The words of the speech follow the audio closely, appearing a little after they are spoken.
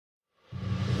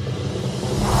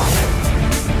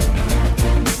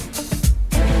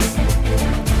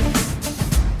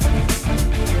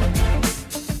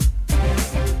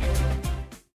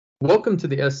Welcome to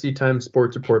the SC Times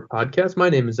Sports Report podcast. My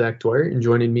name is Zach Dwyer, and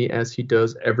joining me as he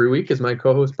does every week is my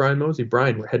co-host Brian Mozey.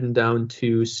 Brian, we're heading down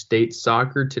to state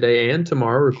soccer today and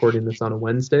tomorrow, recording this on a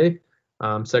Wednesday.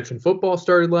 Section football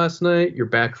started last night. You're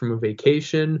back from a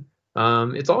vacation.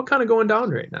 It's all kind of going down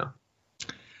right now.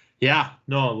 Yeah,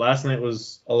 no, last night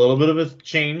was a little bit of a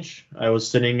change. I was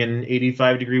sitting in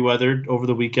 85-degree weather over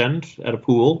the weekend at a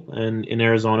pool in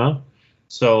Arizona.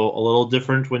 So a little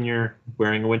different when you're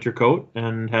wearing a winter coat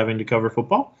and having to cover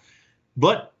football.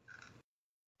 But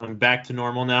I'm back to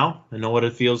normal now. I know what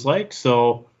it feels like,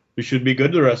 so we should be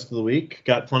good the rest of the week.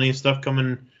 Got plenty of stuff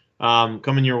coming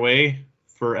your way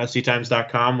for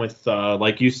sctimes.com with,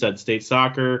 like you said, state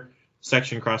soccer,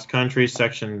 section cross country,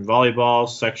 section volleyball,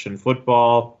 section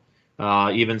football,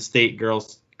 even state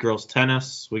girls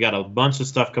tennis. We got a bunch of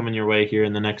stuff coming your way here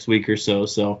in the next week or so.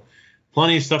 So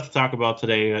plenty of stuff to talk about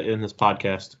today in this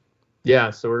podcast. Yeah,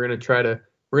 so we're gonna try to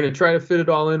fit it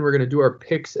all in. We're gonna do our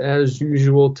picks as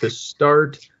usual to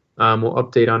start. We'll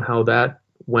update on how that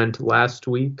went last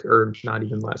week, or not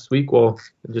even last week. Well,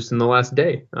 just in the last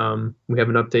day. We have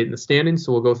an update in the standings,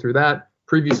 so we'll go through that,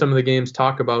 preview some of the games,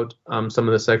 talk about some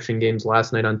of the section games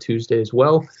last night on Tuesday as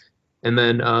well. And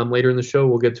then later in the show,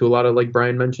 we'll get to a lot of, like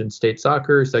Brian mentioned, state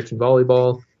soccer, section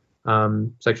volleyball,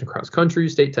 section cross country,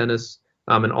 state tennis,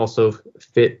 and also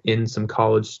fit in some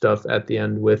college stuff at the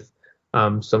end with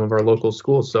some of our local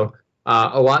schools. So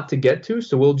a lot to get to,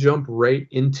 so we'll jump right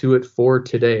into it for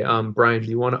today. Brian, do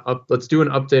you want to let's do an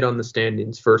update on the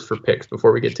standings first for picks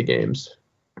before we get to games.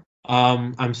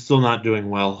 I'm still not doing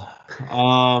well.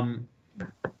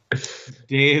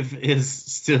 Dave is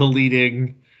still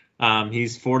leading.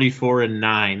 He's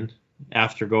 44-9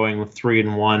 after going with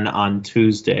 3-1 on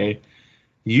Tuesday.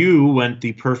 You went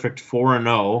the perfect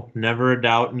 4-0. Never a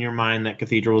doubt in your mind that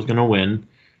Cathedral was going to win.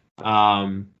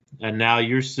 And now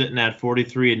you're sitting at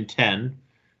 43-10,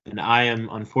 and I am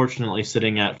unfortunately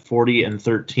sitting at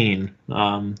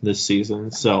 40-13 this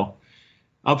season. So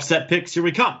upset picks, here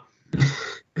we come.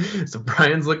 So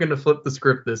Brian's looking to flip the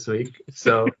script this week.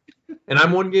 So, and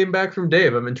I'm one game back from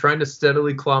Dave. I've been trying to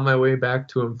steadily claw my way back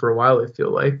to him for a while. I feel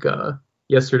like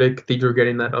yesterday Cathedral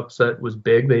getting that upset was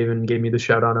big. They even gave me the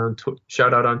shout out on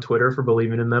Twitter for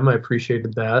believing in them. I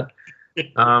appreciated that.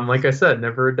 Like I said,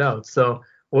 never a doubt. So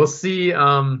we'll see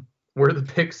where the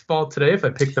picks fall today, if I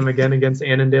pick them again against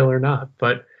Annandale or not.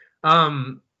 But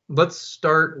let's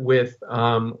start with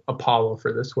Apollo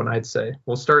for this one, I'd say.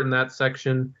 We'll start in that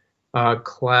section.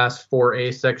 Class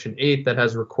 4A, Section 8, that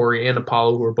has Rocori and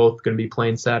Apollo, who are both going to be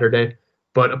playing Saturday.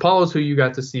 But Apollo's who you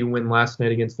got to see win last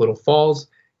night against Little Falls,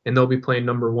 and they'll be playing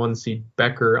number 1 seed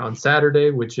Becker on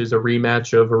Saturday, which is a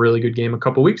rematch of a really good game a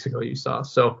couple weeks ago you saw.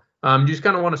 So you just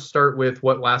kind of want to start with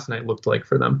what last night looked like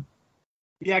for them.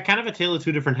 Yeah, kind of a tale of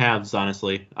two different halves,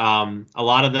 honestly. A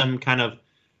lot of them kind of,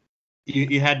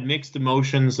 you had mixed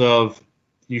emotions of,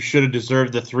 you should have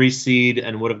deserved the 3 seed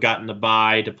and would have gotten the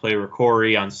bye to play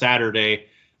Rocori on Saturday.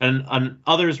 And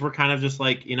others were kind of just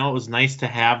like, it was nice to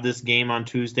have this game on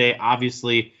Tuesday.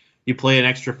 Obviously, you play an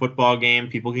extra football game.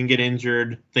 People can get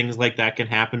injured. Things like that can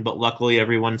happen. But luckily,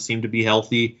 everyone seemed to be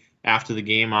healthy after the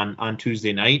game on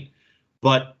Tuesday night.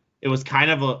 But it was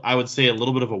kind of, I would say, a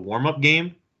little bit of a warm-up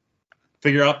game.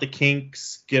 Figure out the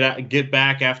kinks, get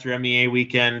back after MEA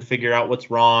weekend, figure out what's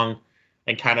wrong,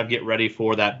 and kind of get ready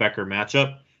for that Becker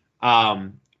matchup.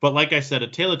 But like I said, a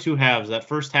tale of two halves. That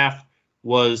first half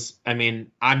was, I'm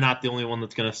not the only one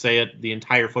that's going to say it. The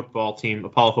entire football team,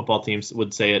 Apollo football teams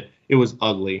would say it. It was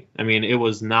ugly. It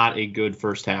was not a good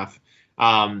first half.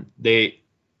 Very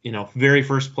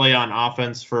first play on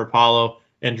offense for Apollo,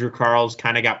 Andrew Carls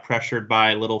kind of got pressured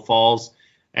by Little Falls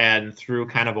and threw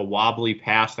kind of a wobbly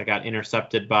pass that got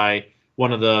intercepted by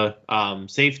one of the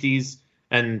safeties.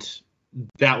 And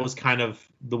that was kind of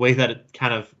the way that it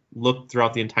kind of looked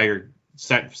throughout the entire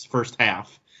first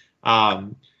half.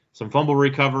 Some fumble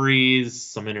recoveries,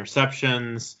 some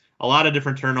interceptions, a lot of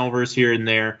different turnovers here and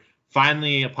there.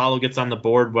 Finally, Apollo gets on the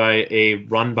board by a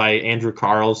run by Andrew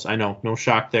Carls. I know, no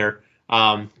shock there,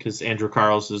 because Andrew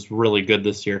Carls is really good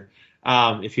this year,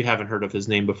 if you haven't heard of his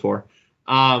name before.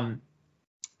 And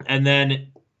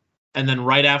then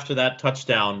right after that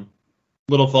touchdown,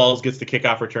 Little Falls gets the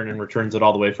kickoff return and returns it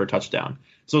all the way for a touchdown.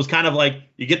 So it's kind of like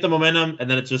you get the momentum and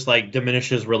then it just like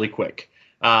diminishes really quick.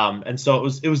 And so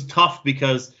it was tough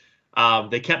because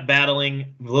they kept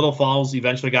battling. Little Falls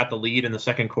eventually got the lead in the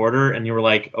second quarter, and you were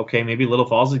like, okay, maybe Little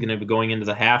Falls is going to be going into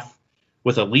the half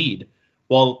with a lead.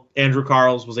 Well, Andrew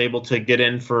Carls was able to get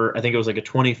in for, I think it was like a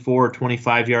 24,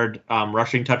 25-yard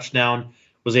rushing touchdown,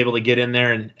 was able to get in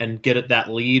there and get at that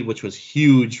lead, which was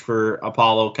huge for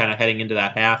Apollo kind of heading into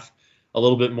that half. a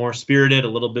little bit more spirited, a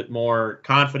little bit more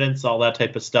confidence, all that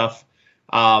type of stuff.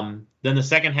 Then the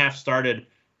second half started,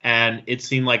 and it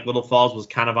seemed like Little Falls was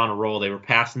kind of on a roll. They were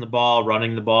passing the ball,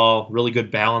 running the ball, really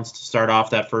good balance to start off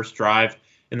that first drive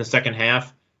in the second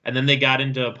half. And then they got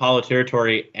into Apollo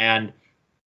territory, and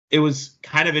it was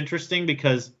kind of interesting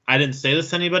because I didn't say this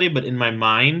to anybody, but in my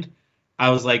mind, I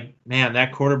was like, man,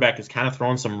 that quarterback is kind of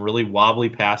throwing some really wobbly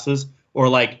passes, or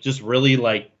like just really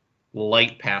like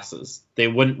light passes. They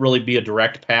wouldn't really be a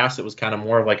direct pass. It was kind of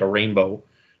more of like a rainbow.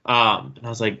 And I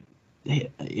was like,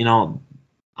 hey,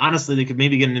 honestly, they could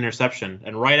maybe get an interception.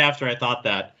 And right after I thought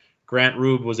that, Grant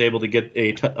Rube was able to get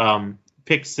a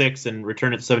pick six and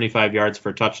return it 75 yards for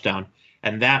a touchdown.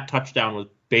 And that touchdown was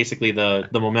basically the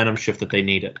momentum shift that they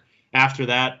needed. After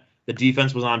that, the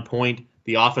defense was on point.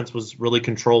 The offense was really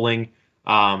controlling.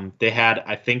 They had,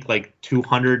 I think, like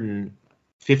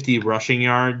 250 rushing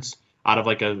yards out of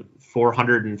like a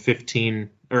 415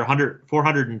 or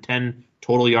 410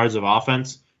 total yards of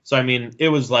offense. So, I mean, it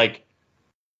was like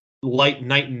night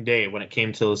and day when it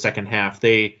came to the second half.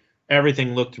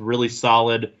 Everything looked really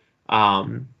solid.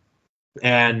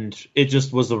 And it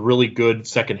just was a really good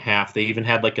second half. They even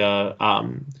had like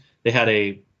they had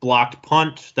a blocked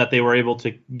punt that they were able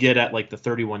to get at like the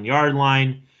 31-yard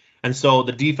line. And so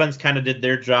the defense kind of did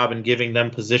their job in giving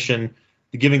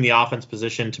the offense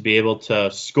position to be able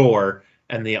to score,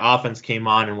 and the offense came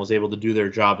on and was able to do their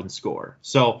job and score.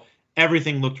 So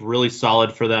everything looked really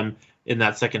solid for them in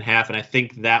that second half, and I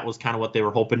think that was kind of what they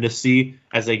were hoping to see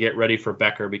as they get ready for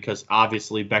Becker, because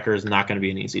obviously Becker is not going to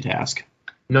be an easy task.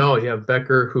 No, you have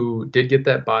Becker, who did get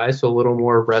that bye, so a little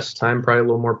more rest time, probably a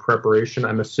little more preparation.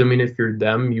 I'm assuming if you're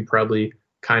them, you probably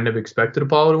kind of expected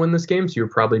Apollo to win this game, so you're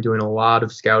probably doing a lot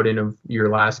of scouting of your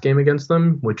last game against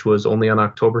them, which was only on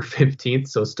October 15th,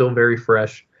 so still very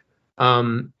fresh.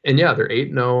 And yeah, they're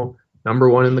 8-0, number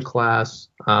one in the class.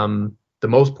 The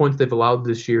most points they've allowed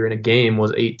this year in a game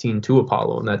was 18 to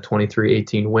Apollo in that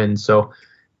 23-18 win. So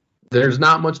there's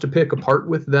not much to pick apart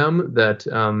with them that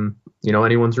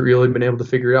anyone's really been able to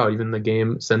figure out. Even the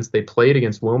game since they played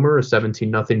against Wilmer, a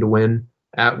 17-0 to win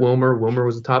at Wilmer. Wilmer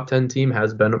was a top 10 team,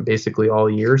 has been basically all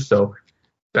year. So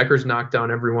Becker's knocked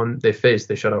down everyone they faced.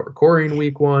 They shut out Ricori in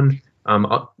week 1.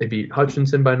 They beat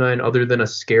Hutchinson by 9, other than a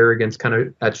scare against kind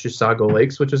of at Chisago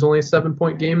Lakes, which is only a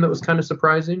 7-point game that was kind of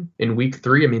surprising. In week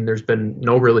 3, I mean, there's been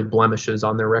no really blemishes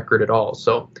on their record at all.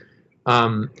 So,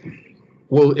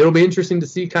 it'll be interesting to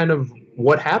see kind of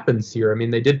what happens here. I mean,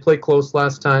 they did play close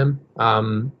last time.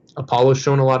 Apollo's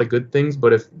shown a lot of good things,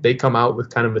 but if they come out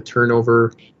with kind of a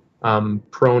turnover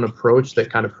prone approach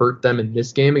that kind of hurt them in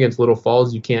this game against Little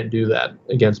Falls, you can't do that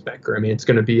against Becker. I mean, it's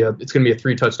going to be a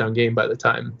 3-touchdown game by the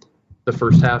time the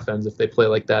first half ends if they play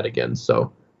like that again.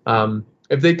 So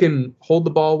if they can hold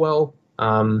the ball well,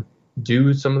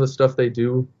 do some of the stuff they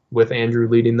do with Andrew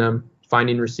leading them,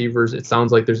 finding receivers, it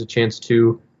sounds like there's a chance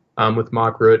to with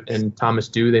Mockroot and Thomas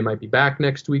Dew. They might be back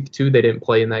next week too. They didn't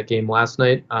play in that game last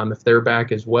night. If they're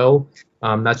back as well,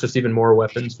 that's just even more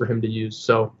weapons for him to use.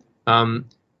 So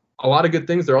a lot of good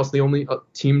things. They're also the only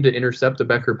team to intercept a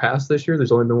Becker pass this year.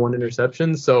 There's only been one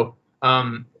interception. So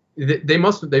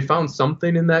they found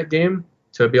something in that game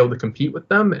to be able to compete with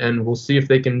them, and we'll see if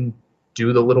they can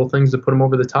do the little things to put them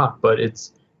over the top. But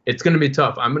it's going to be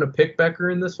tough. I'm going to pick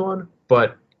Becker in this one,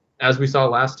 but as we saw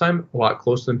last time, a lot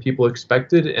closer than people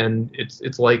expected, and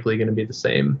it's likely going to be the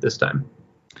same this time.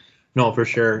 No, for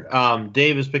sure.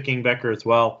 Dave is picking Becker as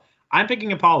well. I'm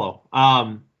picking Apollo.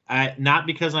 Not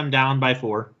because I'm down by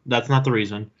 4. That's not the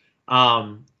reason.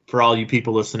 For all you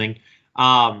people listening.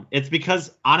 It's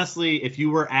because, honestly, if you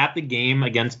were at the game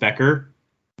against Becker,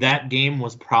 that game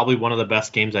was probably one of the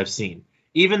best games I've seen.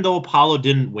 Even though Apollo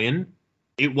didn't win,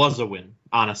 it was a win,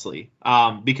 honestly,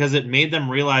 because it made them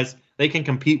realize they can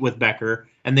compete with Becker,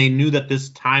 and they knew that this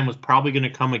time was probably going to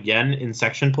come again in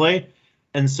section play.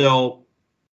 And so,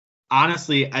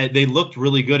 honestly, they looked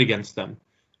really good against them.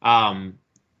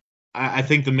 I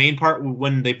think the main part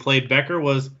when they played Becker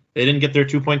was they didn't get their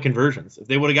 2-point conversions. If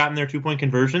they would have gotten their 2-point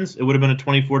conversions, it would have been a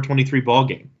 24-23 ball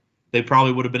game. They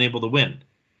probably would have been able to win.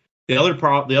 The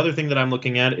other thing that I'm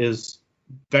looking at is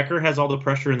Becker has all the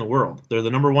pressure in the world. They're the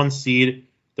number 1 seed.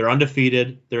 They're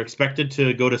undefeated. They're expected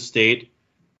to go to state.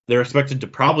 They're expected to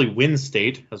probably win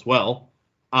state as well.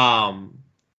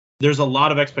 There's a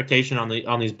lot of expectation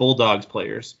on these Bulldogs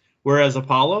players. Whereas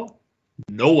Apollo,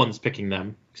 no one's picking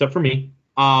them except for me.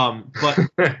 But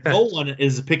no one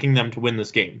is picking them to win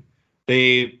this game.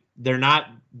 They're not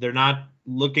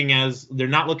looking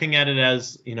at it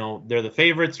as, they're the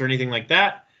favorites or anything like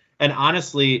that. And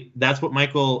honestly, that's what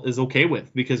Michael is okay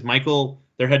with, because Michael,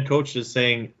 their head coach, is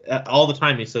saying all the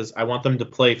time, he says, I want them to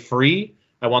play free.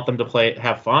 I want them to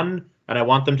have fun. and I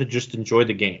want them to just enjoy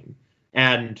the game.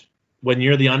 And when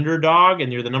you're the underdog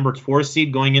and you're the number 4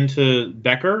 seed going into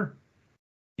Becker,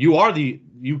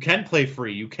 you can play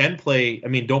free. You can play,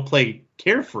 don't play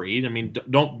carefree.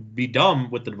 Don't be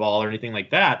dumb with the ball or anything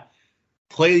like that.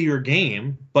 Play your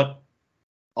game, but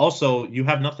also you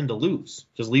have nothing to lose.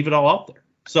 Just leave it all out there.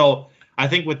 So I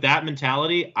think with that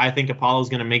mentality, I think Apollo's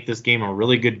going to make this game a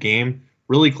really good game,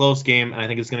 really close game, and I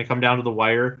think it's going to come down to the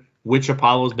wire, which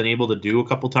Apollo's been able to do a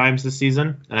couple times this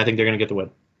season, and I think they're going to get the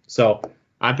win. So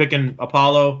I'm picking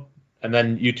Apollo, and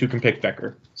then you two can pick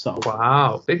Becker. So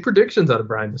wow, big predictions out of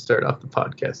Brian to start off the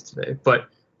podcast today. But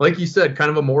like you said,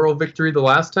 kind of a moral victory the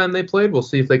last time they played. We'll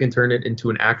see if they can turn it into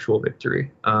an actual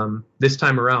victory this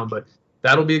time around. But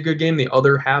that'll be a good game. The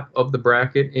other half of the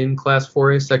bracket in Class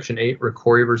 4A, Section 8,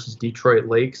 Rocori versus Detroit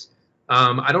Lakes.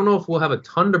 I don't know if we'll have a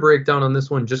ton to break down on this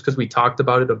one just because we talked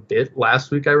about it a bit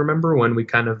last week, I remember, when we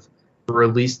kind of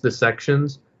released the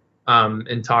sections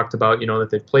and talked about, that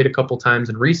they've played a couple times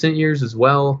in recent years as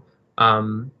well.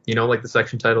 Like the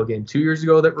section title game 2 years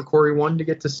ago that Rocori won to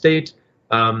get to state.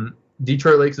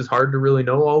 Detroit Lakes is hard to really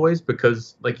know always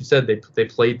because, like you said, they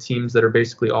play teams that are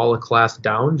basically all a class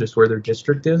down, just where their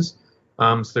district is.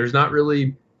 So there's not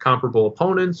really comparable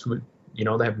opponents. They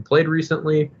haven't played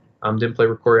recently. Didn't play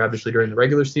Rocori, obviously, during the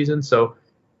regular season. So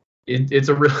it's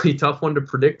a really tough one to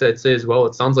predict, I'd say, as well.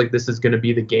 It sounds like this is going to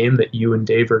be the game that you and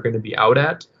Dave are going to be out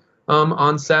at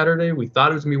on Saturday. We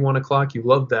thought it was going to be 1 o'clock. You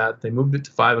loved that. They moved it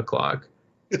to 5 o'clock.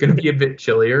 It's going to be a bit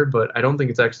chillier, but I don't think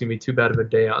it's actually going to be too bad of a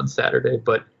day on Saturday.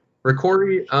 But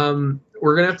Rocori,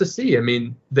 we're going to have to see.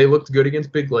 They looked good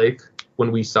against Big Lake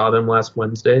when we saw them last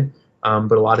Wednesday,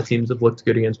 but a lot of teams have looked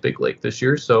good against Big Lake this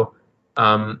year. So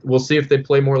we'll see if they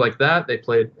play more like that. They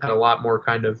had a lot more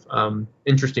kind of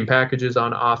interesting packages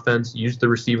on offense, used the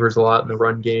receivers a lot in the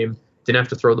run game, didn't have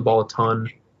to throw the ball a ton,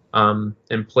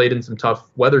 and played in some tough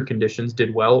weather conditions,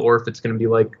 did well, or if it's going to be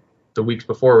like the weeks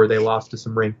before where they lost to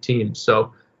some ranked teams.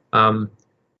 So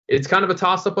it's kind of a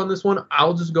toss-up on this one.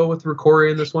 I'll just go with Rocori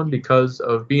in this one because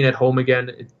of being at home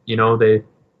again. They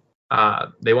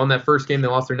won that first game. They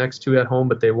lost their next 2 at home,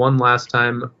 but they won last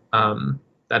time.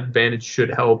 That advantage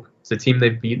should help. It's a team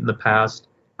they've beat in the past.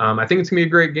 I think it's going to be a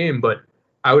great game, but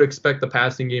I would expect the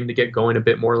passing game to get going a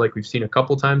bit more like we've seen a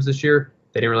couple times this year.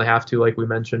 They didn't really have to, like we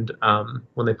mentioned,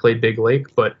 when they played Big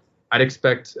Lake, but I'd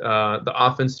expect the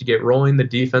offense to get rolling. The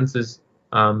defense has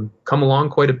come along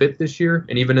quite a bit this year,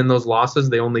 and even in those losses,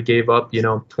 they only gave up,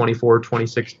 24,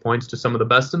 26 points to some of the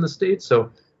best in the state.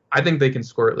 So I think they can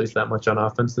score at least that much on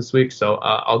offense this week. So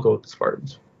I'll go with the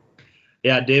Spartans.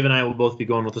 Yeah, Dave and I will both be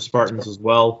going with the Spartans as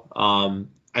well.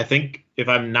 I think, if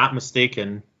I'm not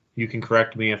mistaken, you can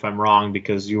correct me if I'm wrong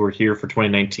because you were here for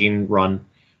 2019 run,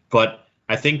 but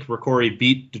I think Rocori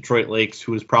beat Detroit Lakes,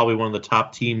 who is probably one of the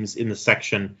top teams in the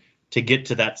section, to get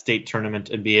to that state tournament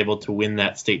and be able to win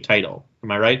that state title.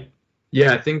 Am I right?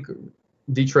 Yeah, I think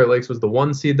Detroit Lakes was the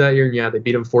 1 seed that year, and yeah, they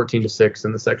beat them 14-6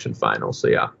 in the section final. So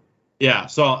yeah. Yeah.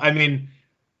 So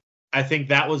I think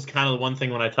that was kind of the one thing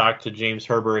when I talked to James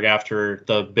Herberg after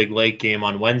the Big Lake game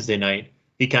on Wednesday night.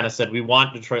 He kind of said, we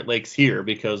want Detroit Lakes here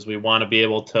because we want to be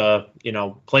able to,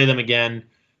 play them again.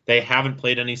 They haven't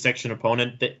played any section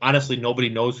opponent. Honestly, nobody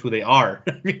knows who they are,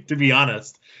 to be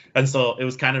honest. And so it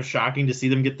was kind of shocking to see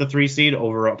them get the 3 seed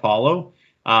over Apollo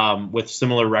with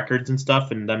similar records and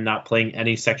stuff and them not playing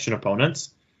any section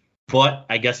opponents. But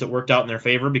I guess it worked out in their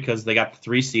favor because they got the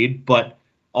 3 seed. But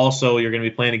also you're going to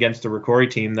be playing against a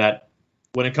Rocori team that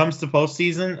when it comes to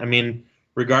postseason,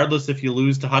 regardless if you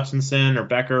lose to Hutchinson or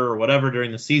Becker or whatever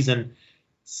during the season,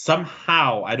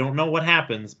 somehow, I don't know what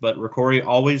happens, but Rocori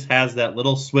always has that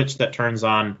little switch that turns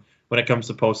on when it comes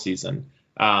to postseason.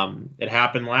 It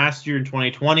happened last year in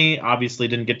 2020. Obviously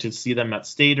didn't get to see them at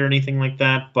state or anything like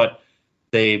that, but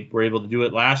they were able to do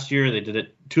it last year. They did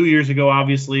it 2 years ago,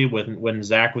 obviously, when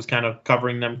Zach was kind of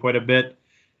covering them quite a bit.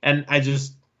 And it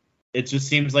just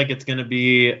seems like it's going to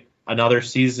be another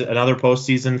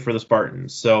postseason for the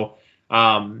Spartans. So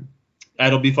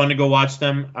it'll be fun to go watch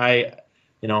them. I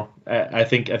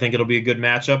think it'll be a good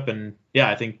matchup, and yeah,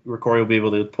 I think Rocori will be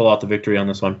able to pull out the victory on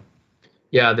this one.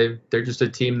 Yeah, they're just a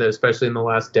team that, especially in the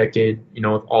last decade,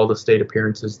 with all the state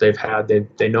appearances they've had,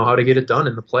 they know how to get it done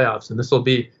in the playoffs. And this will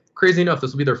be crazy enough.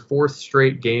 This will be their 4th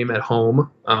straight game at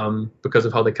home because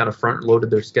of how they kind of front loaded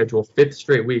their schedule. 5th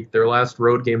straight week. Their last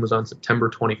road game was on September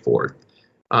 24th.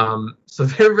 So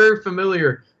they're very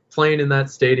familiar playing in that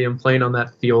stadium, playing on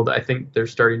that field. I think they're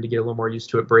starting to get a little more used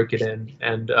to it, break it in.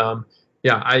 And I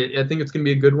think it's going to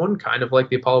be a good one, kind of like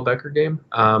the Apollo Becker game.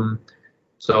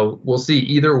 So we'll see.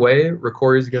 Either way,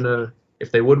 Rocori's going to,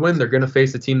 if they would win, they're going to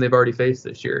face a team they've already faced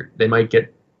this year. They might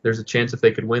get there's a chance if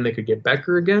they could win, they could get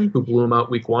Becker again, who blew them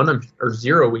out week 1, or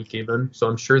 0 week even. So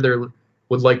I'm sure they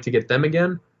would like to get them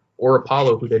again, or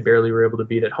Apollo, who they barely were able to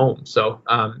beat at home. So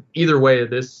either way,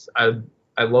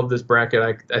 I love this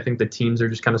bracket. I think the teams are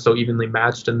just kind of so evenly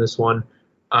matched in this one,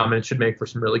 and it should make for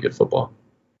some really good football.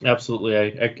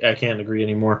 Absolutely. I can't agree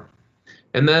anymore.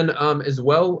 And then as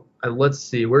well, let's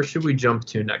see, where should we jump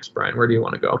to next, Brian? Where do you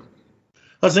want to go?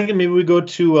 I was thinking maybe we go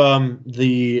to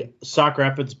the Sauk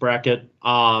Rapids bracket.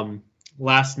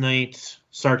 Last night,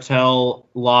 Sartell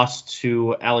lost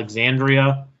to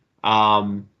Alexandria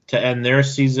to end their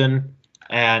season,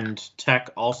 and Tech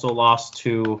also lost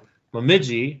to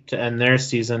Bemidji to end their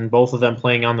season. Both of them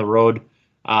playing on the road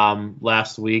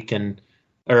last night, and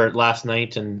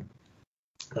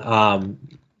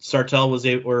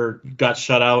Sartell got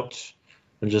shut out.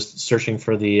 I'm just searching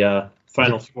for the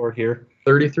final score here.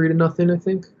 33-0, I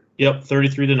think. Yep,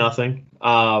 33-0.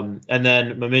 And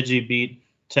then Bemidji beat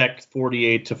Tech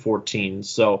 48-14.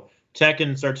 So Tech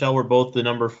and Sartell were both the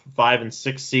number 5 and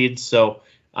 6 seeds. So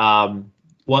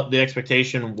what the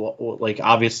expectation, like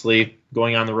obviously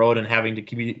going on the road and having to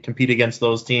compete against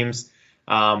those teams,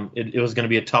 it was going to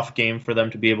be a tough game for them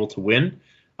to be able to win.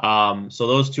 So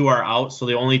those two are out. So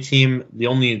the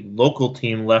only local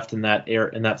team left in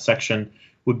that section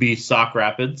would be Sauk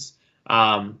Rapids.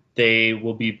 They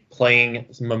will be playing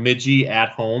Bemidji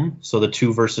at home, so the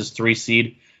 2 versus 3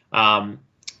 seed, at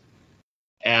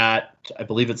I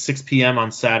believe it's 6 p.m.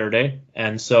 on Saturday.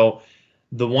 And so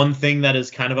the one thing that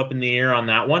is kind of up in the air on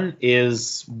that one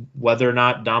is whether or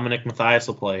not Dominic Mathias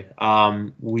will play.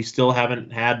 We still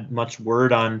haven't had much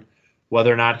word on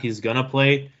whether or not he's going to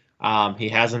play. He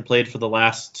hasn't played for the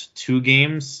last 2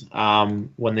 games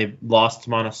when they lost to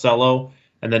Monticello,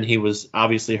 and then he was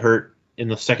obviously hurt in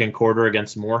the second quarter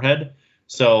against Moorhead.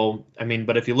 So, I mean,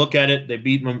 but if you look at it, they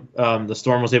beat the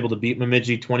Storm was able to beat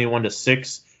Bemidji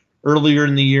 21-6 earlier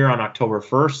in the year on October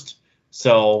 1st.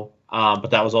 So,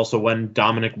 but that was also when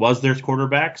Dominic was their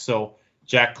quarterback. So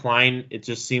Jack Klein, it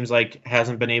just seems like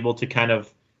hasn't been able to kind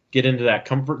of get into that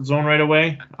comfort zone right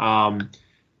away.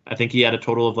 I think he had a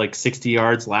total of like 60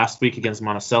 yards last week against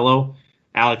Monticello.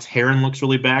 Alex Heron looks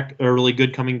really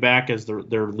good coming back as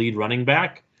their lead running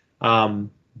back.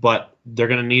 But they're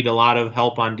going to need a lot of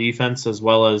help on defense as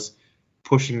well as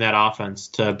pushing that offense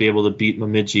to be able to beat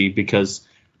Bemidji, because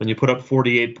when you put up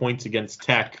 48 points against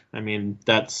Tech, I mean,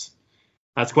 that's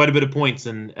quite a bit of points,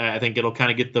 and I think it'll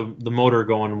kind of get the motor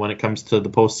going when it comes to the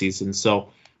postseason. So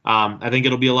I think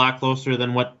it'll be a lot closer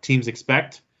than what teams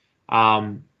expect,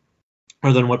 or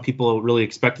than what people really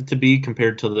expect it to be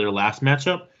compared to their last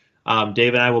matchup.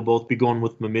 Dave and I will both be going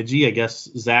with Bemidji. I guess,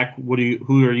 Zach,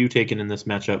 who are you taking in this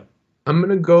matchup? I'm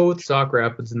going to go with Sauk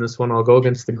Rapids in this one. I'll go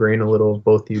against the grain a little of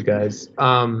both you guys.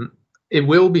 It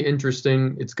will be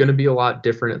interesting. It's going to be a lot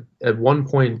different. At one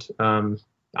point,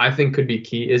 I think could be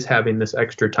key is having this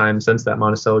extra time since that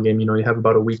Monticello game. You have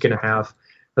about a week and a half.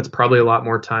 That's probably a lot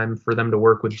more time for them to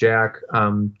work with Jack,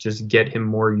 just get him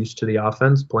more used to the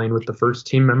offense, playing with the first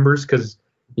team members. Because,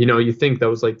 you think that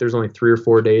was like there's only 3 or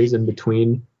 4 days in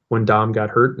between when Dom got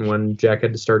hurt and when Jack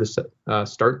had to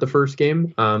start the first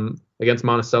game against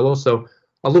Monticello. So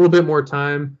a little bit more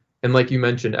time. And like you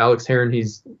mentioned, Alex Heron,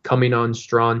 he's coming on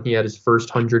strong. He had his first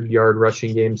 100-yard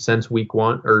rushing game since week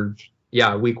 1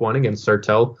 against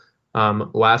Sartell.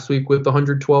 Last week with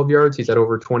 112 yards, he's had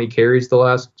over 20 carries the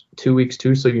last 2 weeks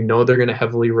too. So they're going to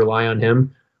heavily rely on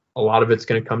him. A lot of it's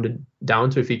going to come down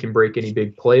to if he can break any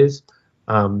big plays,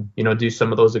 do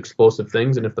some of those explosive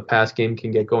things. And if the pass game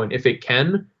can get going, if it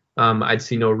can, I'd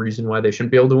see no reason why they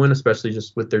shouldn't be able to win, especially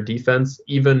just with their defense.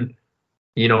 Even,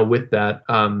 with that,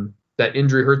 that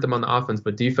injury hurt them on the offense,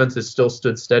 but defense has still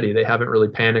stood steady. They haven't really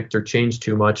panicked or changed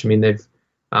too much. I mean, they've,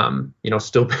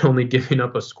 still been only giving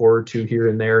up a score or 2 here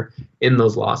and there in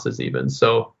those losses even.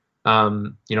 So,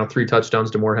 3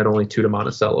 touchdowns to Moorhead, only 2 to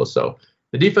Monticello. So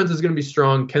the defense is going to be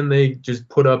strong. Can they just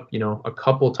put up, a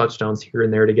couple touchdowns here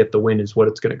and there to get the win is what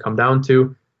it's going to come down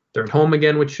to. They're at home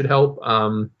again, which should help.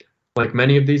 Like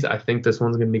many of these, I think this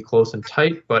one's going to be close and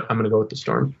tight, but I'm going to go with the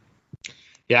Storm.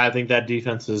 Yeah, I think that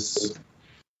defense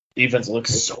looks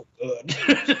so good.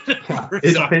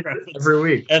 Every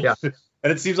week.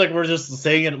 And it seems like we're just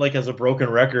saying it like as a broken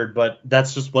record, but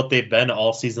that's just what they've been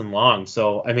all season long.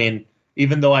 So, I mean,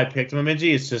 even though I picked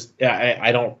Bemidji, it's just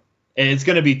I don't. It's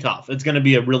going to be tough. It's going to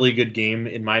be a really good game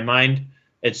in my mind.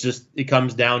 It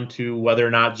comes down to whether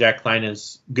or not Jack Klein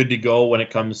is good to go when it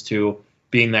comes to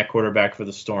being that quarterback for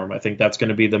the Storm. I think that's going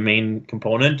to be the main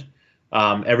component.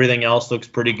 Everything else looks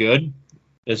pretty good.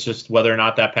 It's just whether or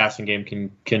not that passing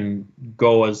game can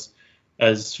go as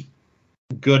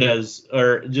good as,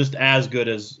 or just as good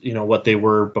as what they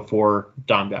were before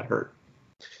Dom got hurt.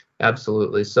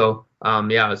 Absolutely. So,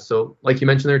 yeah, so like you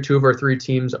mentioned there, two of our three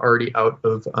teams already out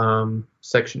of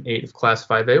Section 8 of Class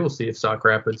 5A. We'll see if Sauk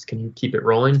Rapids can keep it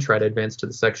rolling, try to advance to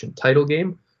the section title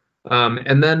game.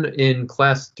 And then in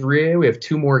Class 3A, we have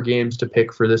two more games to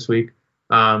pick for this week.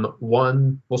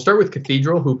 One, we'll start with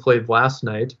Cathedral, who played last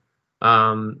night.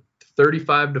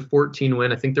 35-14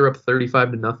 win. I think they're up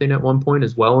 35-0 at one point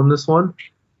as well in this one.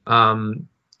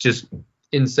 Just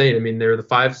insane. I mean, they're the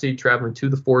 5 seed traveling to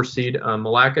the 4 seed.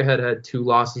 Malacca had 2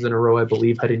 losses in a row, I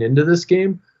believe, heading into this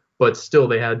game, but still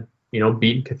they had,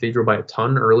 beaten Cathedral by a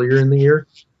ton earlier in the year.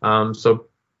 So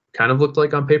kind of looked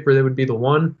like on paper they would be the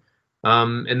one.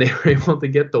 And they were able to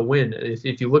get the win.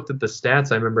 If you looked at the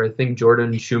stats, I think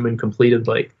Jordan Schumann completed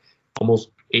like almost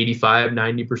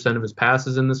 85-90% of his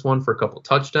passes in this one for a couple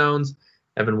touchdowns.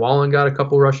 Evan Wallen got a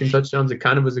couple rushing touchdowns. It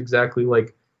kind of was exactly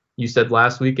like you said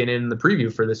last week and in the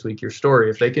preview for this week, your story.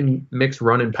 If they can mix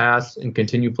run and pass and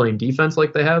continue playing defense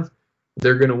like they have,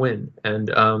 they're going to win. And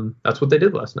that's what they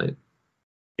did last night.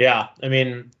 Yeah, I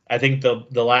mean, I think the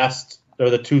last or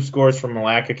the 2 scores from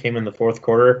Malacca came in the fourth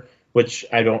quarter, which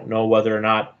I don't know whether or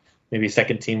not maybe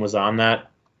second team was on that.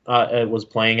 It was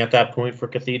playing at that point for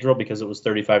Cathedral because it was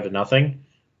 35-0.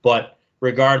 But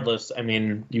regardless, I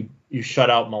mean, you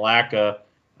shut out Malacca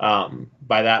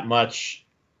by that much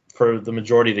for the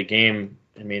majority of the game.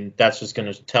 I mean, that's just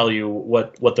going to tell you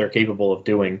what they're capable of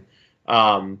doing.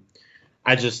 I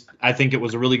think it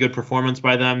was a really good performance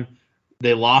by them.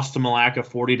 They lost to Malacca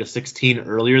 40-16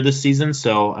 earlier this season,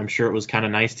 so I'm sure it was kind of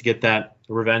nice to get that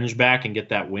revenge back and get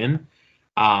that win.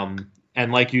 And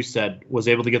like you said, was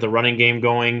able to get the running game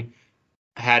going,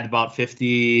 had about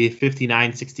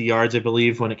 59, 60 yards, I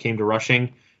believe, when it came to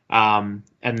rushing. And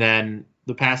then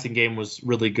the passing game was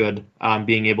really good,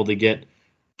 being able to get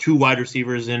 2 wide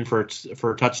receivers in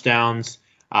for touchdowns,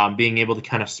 being able to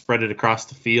kind of spread it across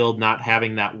the field, not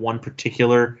having that one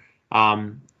particular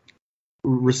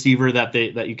receiver that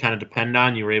you kind of depend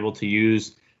on. You were able to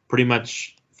use pretty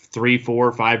much 3,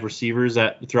 4, 5 receivers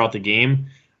throughout the game.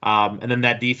 And then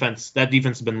that defense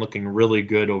has been looking really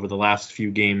good over the last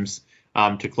few games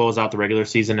to close out the regular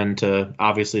season and to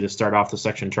obviously to start off the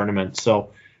section tournament.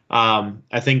 So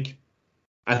I think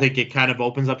it kind of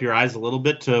opens up your eyes a little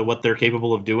bit to what they're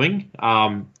capable of doing.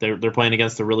 They're playing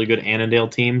against a really good Annandale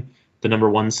team, the number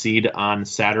 1 seed on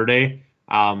Saturday.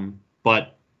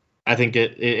 But I think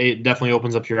it definitely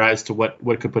opens up your eyes to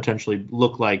what could potentially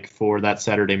look like for that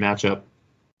Saturday matchup.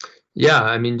 Yeah,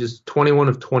 I mean, just 21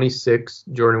 of 26,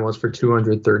 Jordan was for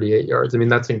 238 yards. I mean,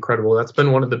 that's incredible. That's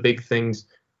been one of the big things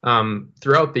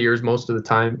throughout the years. Most of the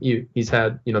time, he's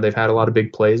had, they've had a lot of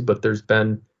big plays, but there's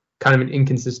been kind of an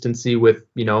inconsistency with,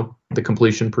 the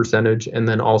completion percentage, and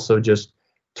then also just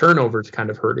turnovers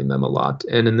kind of hurting them a lot.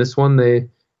 And in this one, they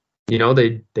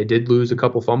did lose a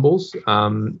couple fumbles.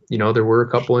 There were a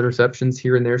couple interceptions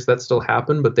here and there, so that still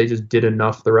happened, but they just did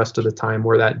enough the rest of the time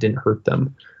where that didn't hurt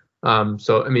them.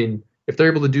 So, I mean, if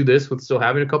they're able to do this with still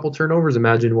having a couple turnovers,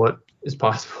 imagine what is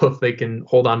possible if they can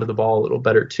hold on to the ball a little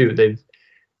better too.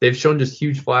 They've shown just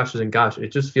huge flashes, and gosh,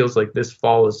 it just feels like this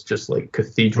fall is just like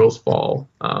Cathedral's fall.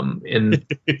 In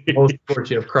most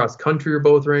sports, cross country are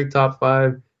both ranked top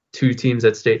 5, 2 teams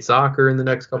at state soccer in the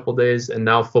next couple of days, and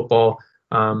now football.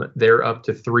 They're up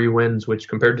to 3 wins, which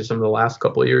compared to some of the last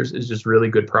couple of years is just really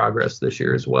good progress this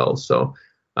year as well. So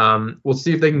we'll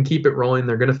see if they can keep it rolling.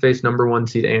 They're going to face number 1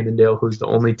 seed Annandale, who's the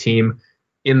only team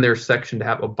in their section to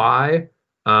have a bye.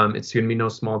 It's going to be no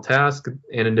small task.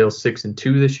 Annandale's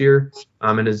 6-2 this year,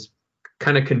 and has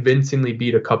kind of convincingly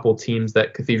beat a couple teams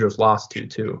that Cathedral's lost to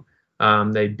too.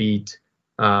 They beat,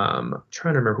 I'm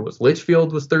trying to remember who it was.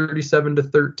 Litchfield was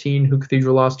 37-13, who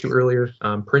Cathedral lost to earlier.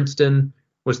 Princeton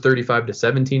was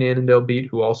 35-17. Annandale beat,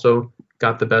 who also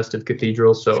got the best of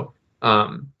Cathedral. So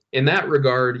in that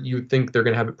regard, you would think they're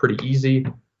going to have it pretty easy.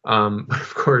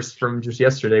 Of course, from just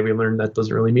yesterday, we learned that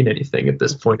doesn't really mean anything at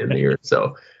this point in the year.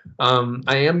 So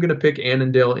I am going to pick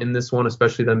Annandale in this one,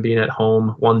 especially them being at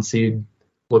home. 1 seed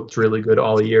looked really good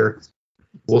all year.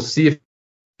 We'll see if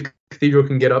Cathedral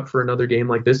can get up for another game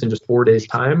like this in just 4 days'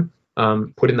 time,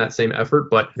 put in that same effort.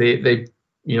 But they've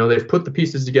put the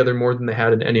pieces together more than they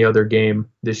had in any other game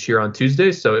this year on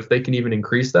Tuesday. So if they can even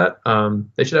increase that,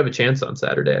 they should have a chance on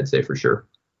Saturday, I'd say for sure.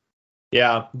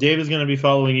 Yeah, Dave is going to be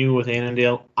following you with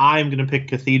Annandale. I'm going to pick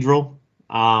Cathedral.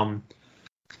 I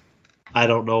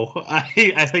don't know.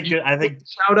 I think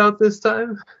shout out this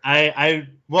time. I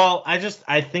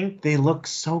think they look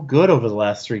so good over the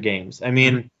last 3 games. I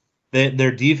mean,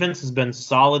 their defense has been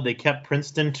solid. They kept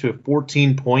Princeton to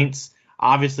 14 points.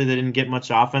 Obviously, they didn't get much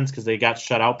offense because they got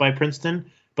shut out by Princeton,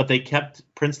 but they kept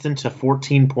Princeton to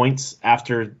 14 points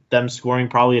after them scoring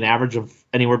probably an average of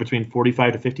anywhere between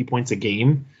 45 to 50 points a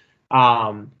game.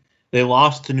 They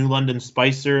lost to New London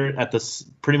Spicer at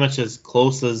pretty much as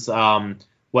close as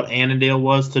what Annandale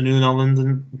was to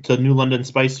New London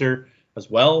Spicer as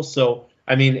well. So,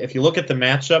 I mean, if you look at the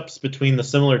matchups between the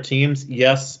similar teams,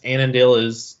 yes, Annandale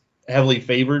is heavily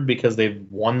favored because they've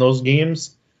won those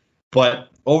games. But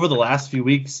over the last few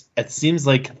weeks, it seems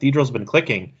like Cathedral's been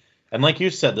clicking. And like you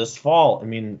said, this fall, I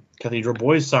mean, Cathedral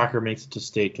boys soccer makes it to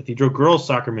state. Cathedral girls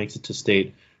soccer makes it to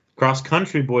state. Cross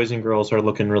country boys and girls are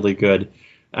looking really good.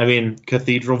 I mean,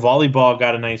 Cathedral volleyball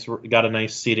got a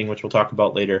nice seeding, which we'll talk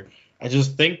about later. I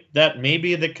just think that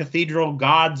maybe the Cathedral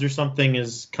gods or something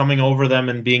is coming over them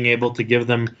and being able to give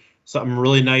them something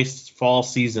really nice fall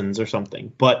seasons or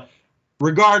something. But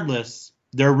regardless,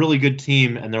 they're a really good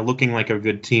team, and they're looking like a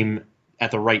good team at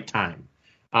the right time.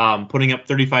 Putting up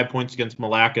 35 points against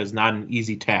Malacca is not an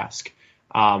easy task.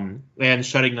 And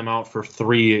shutting them out for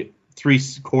three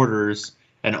quarters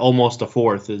and almost a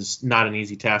fourth is not an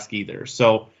easy task either.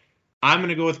 So I'm going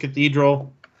to go with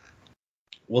Cathedral.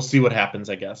 We'll see what happens,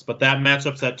 I guess. But that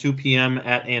matchup's at 2 p.m.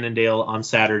 at Annandale on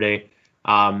Saturday.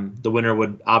 The winner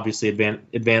would obviously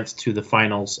advance to the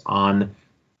finals on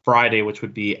Friday, which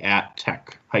would be at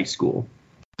Tech High School.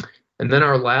 And then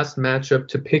our last matchup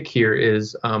to pick here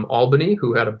is Albany,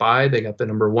 who had a bye. They got the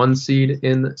number 1 seed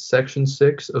in Section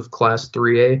 6 of Class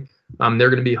 3A. They're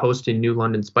going to be hosting New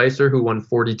London Spicer, who won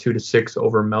 42-6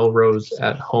 over Melrose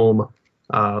at home.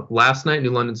 Last night,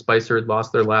 New London Spicer had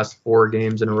lost their last 4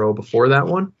 games in a row before that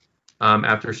one,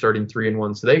 after starting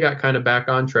 3-1. So they got kind of back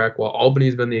on track, while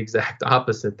Albany's been the exact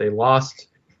opposite. They lost,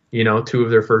 2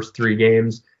 of their first 3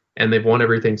 games, and they've won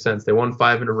everything since. They won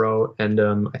 5 in a row, and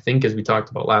I think, as we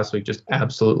talked about last week, just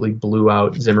absolutely blew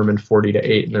out Zimmerman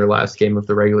 40-8 in their last game of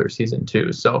the regular season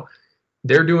too. So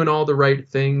they're doing all the right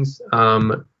things.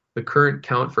 The current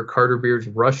count for Carter Beer's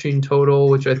rushing total,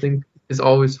 which I think is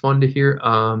always fun to hear.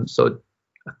 So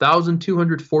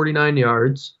 1,249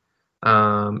 yards,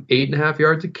 8.5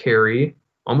 yards a carry,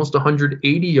 almost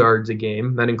 180 yards a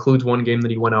game. That includes one game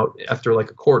that he went out after like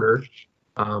a quarter.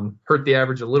 Hurt the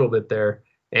average a little bit there,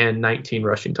 and 19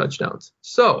 rushing touchdowns.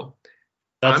 So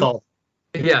that's all.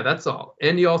 Yeah, that's all.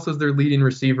 And he also is their leading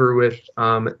receiver with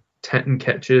 10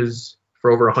 catches for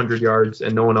over 100 yards,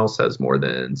 and no one else has more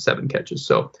than 7 catches.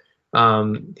 So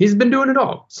he's been doing it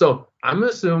all. So I'm going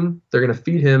to assume they're going to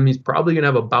feed him. He's probably going to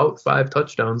have about 5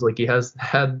 touchdowns like he has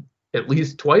had at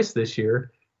least twice this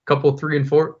year, couple 3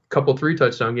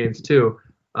 touchdown games too.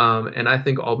 And I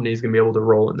think Albany is going to be able to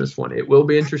roll in this one. It will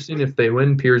be interesting if they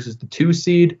win. Piers is the 2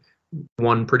 seed,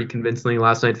 won pretty convincingly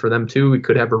last night for them too. We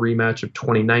could have a rematch of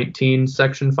 2019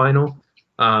 section final.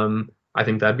 I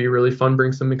think that'd be really fun,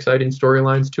 bring some exciting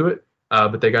storylines to it.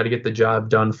 But they got to get the job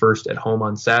done first at home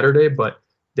on Saturday. But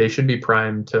they should be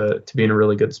primed to be in a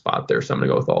really good spot there. So I'm going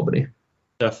to go with Albany.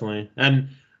 Definitely. And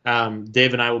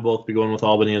Dave and I will both be going with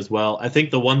Albany as well. I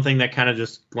think the one thing that kind of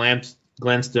just glanced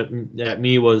at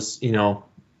me was,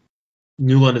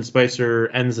 New London Spicer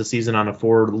ends the season on a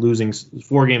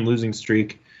 4-game losing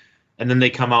streak, and then they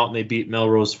come out and they beat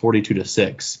Melrose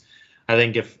 42-6. I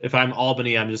think if I'm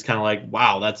Albany, I'm just kind of like,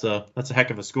 wow, that's a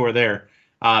heck of a score there,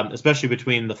 especially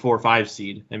between the 4-5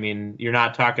 seed. I mean, you're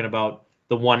not talking about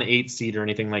the 1-8 seed or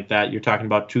anything like that. You're talking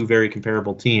about 2 very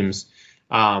comparable teams,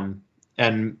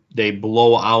 and they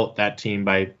blow out that team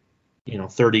by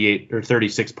 38 or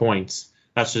 36 points.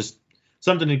 That's just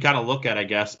something to kind of look at, I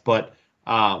guess. But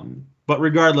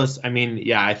regardless, I mean,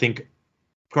 yeah, I think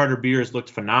Carter Beer has looked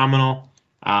phenomenal.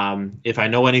 If I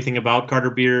know anything about Carter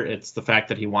Beer, it's the fact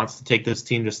that he wants to take this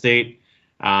team to state.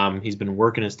 He's been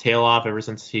working his tail off ever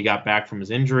since he got back from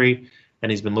his injury, and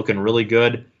he's been looking really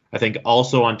good. I think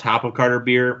also on top of Carter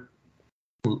Beer,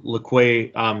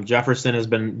 LaQuay Jefferson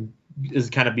is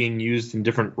kind of being used in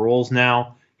different roles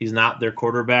now. He's not their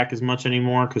quarterback as much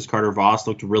anymore because Carter Voss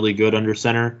looked really good under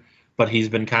center, but he's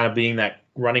been kind of being that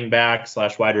running back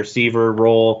 / wide receiver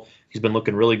role. He's been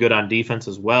looking really good on defense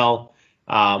as well.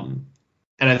 And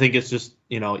I think it's just,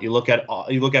 you look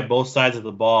at both sides of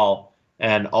the ball,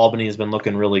 and Albany has been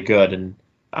looking really good. And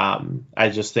I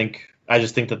just think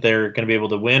that they're going to be able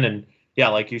to win. And yeah,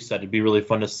 like you said, it'd be really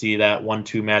fun to see that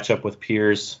 1-2 matchup with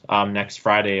Piers next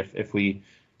Friday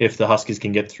if the Huskies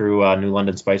can get through New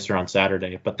London Spicer on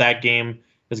Saturday. But that game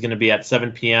is going to be at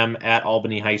 7 p.m. at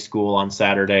Albany High School on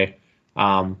Saturday.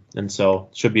 And so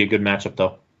it should be a good matchup,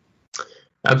 though.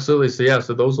 Absolutely.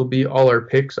 So those will be all our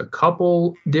picks. A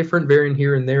couple different varying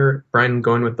here and there. Brian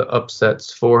going with the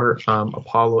upsets for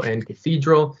Apollo and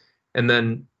Cathedral. And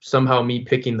then somehow me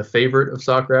picking the favorite of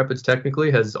Sauk Rapids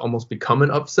technically has almost become an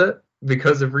upset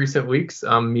because of recent weeks,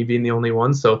 me being the only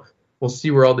one. So we'll see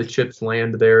where all the chips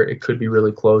land there. It could be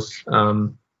really close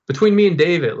between me and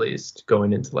Dave, at least,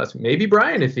 going into last week. Maybe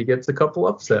Brian, if he gets a couple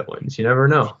upset wins. You never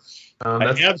know. I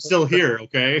am still here,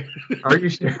 okay? Are you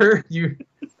sure?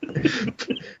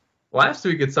 Last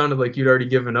week it sounded like you'd already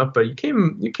given up, but you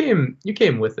came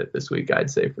with it this week, I'd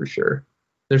say for sure.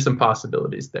 There's some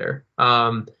possibilities there.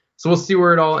 So we'll see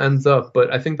where it all ends up,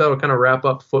 but I think that'll kind of wrap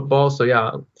up football. So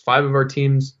yeah, 5 of our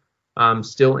teams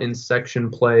still in section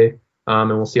play, and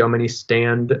we'll see how many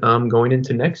stand going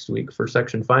into next week for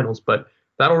section finals. But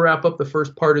that'll wrap up the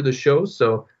first part of the show.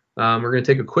 So we're going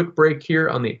to take a quick break here.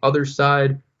 On the other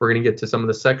side, we're going to get to some of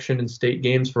the section and state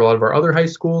games for a lot of our other high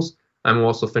schools. And we'll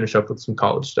also finish up with some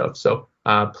college stuff. So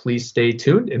please stay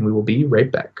tuned, and we will be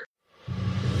right back.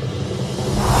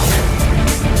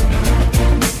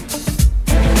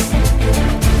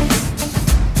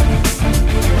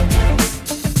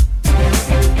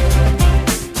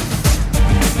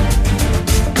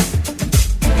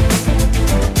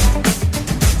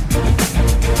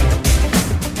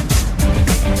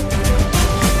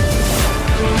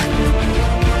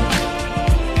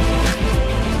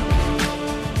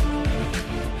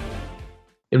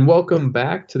 And welcome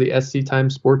back to the SC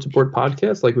Times Sports Report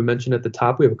podcast. Like we mentioned at the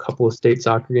top, we have a couple of state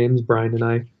soccer games Brian and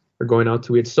I are going out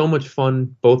to. We had so much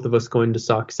fun, both of us going to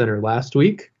Sock Center last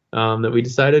week, that we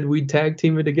decided we'd tag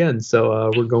team it again.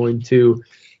 So we're going to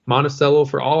Monticello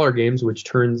for all our games, which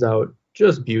turns out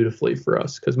just beautifully for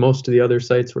us because most of the other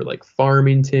sites were like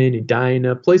Farmington,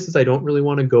 Edina, places I don't really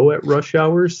want to go at rush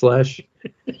hours /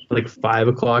 like 5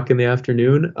 o'clock in the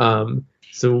afternoon.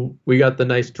 So we got the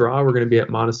nice draw. We're going to be at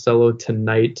Monticello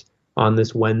tonight on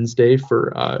this Wednesday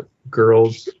for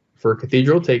girls for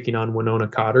Cathedral taking on Winona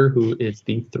Cotter, who is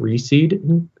the 3 seed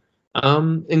in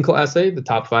Class A. The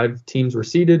top 5 teams were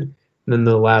seeded, and then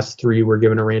the last 3 were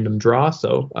given a random draw.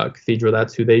 So Cathedral,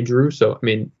 that's who they drew. So, I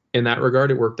mean, in that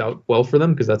regard, it worked out well for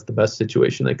them because that's the best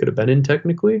situation they could have been in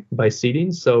technically by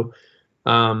seeding. So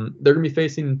they're going to be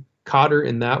facing Cotter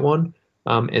in that one.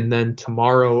 And then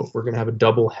tomorrow we're going to have a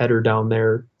double header down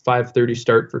there, 5:30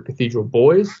 start for Cathedral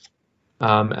boys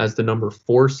as the number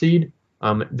 4 seed.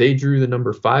 They drew the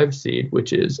number 5 seed,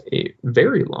 which is a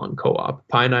very long co-op,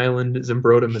 Pine Island,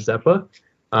 Zimbrota, Mazeppa.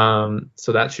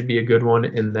 So that should be a good one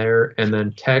in there. And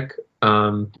then Tech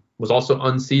was also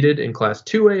unseeded in Class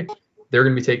 2A. They're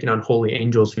going to be taking on Holy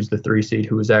Angels, who's the 3 seed,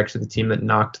 who was actually the team that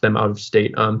knocked them out of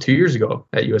state 2 years ago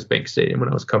at US Bank Stadium when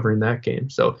I was covering that game.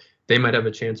 So they might have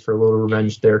a chance for a little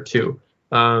revenge there too.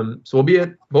 So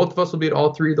both of us will be at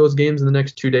all 3 of those games in the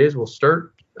next 2 days. We'll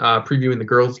start previewing the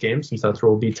girls' game since that's where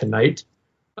we'll be tonight.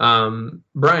 Brian,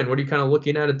 what are you kind of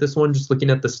looking at this one? Just looking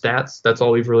at the stats. That's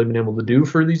all we've really been able to do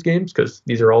for these games because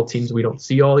these are all teams we don't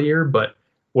see all year. But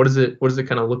what does it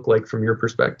kind of look like from your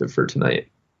perspective for tonight?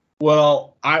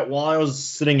 Well, while I was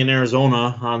sitting in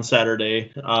Arizona on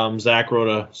Saturday, Zach wrote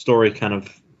a story kind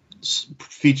of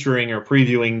featuring or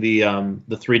previewing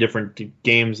the 3 different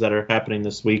games that are happening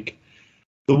this week.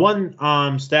 The one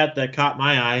stat that caught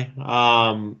my eye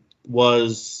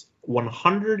was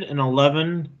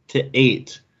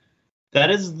 111-8.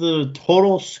 That is the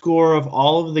total score of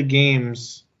all of the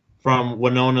games from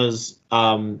Winona's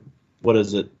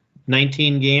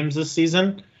 19 games this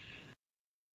season.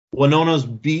 Winona's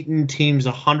beaten teams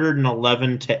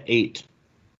 111-8.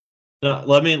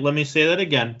 Let me say that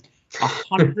again.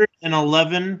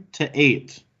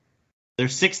 111-8. They're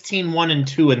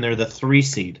 16-1-2, and they're the 3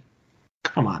 seed.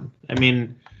 Come on. I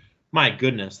mean, my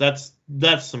goodness, that's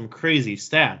some crazy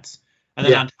stats. And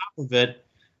then on top of it,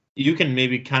 you can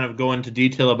maybe kind of go into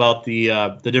detail about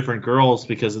the different girls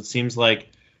because it seems like,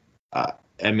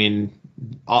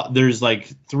 there's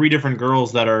like 3 different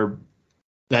girls that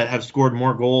have scored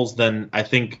more goals than I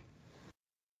think.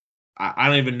 I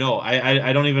don't even know.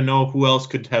 I don't even know who else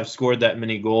could have scored that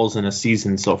many goals in a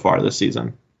season so far this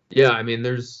season. Yeah, I mean,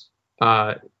 there's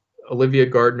Olivia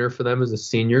Gardner for them as a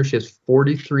senior. She has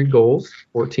 43 goals,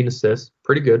 14 assists.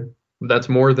 Pretty good. That's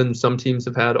more than some teams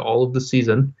have had all of the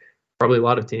season. Probably a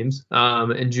lot of teams.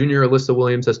 And junior Alyssa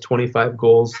Williams has 25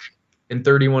 goals and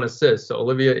 31 assists. So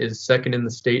Olivia is second in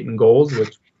the state in goals, which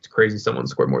is crazy. Someone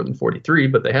scored more than 43,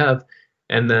 but they have.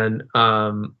 And then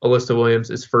Alyssa Williams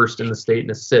is first in the state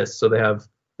in assists. So they have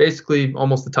basically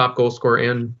almost the top goal scorer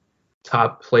and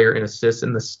top player in assists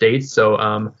in the state.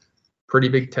 So pretty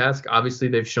big task. Obviously,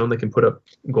 they've shown they can put up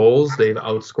goals. They've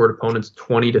outscored opponents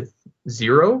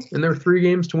 20-0 in their 3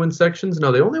 games to win sections.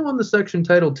 Now, they only won the section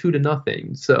title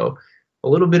 2-0. So a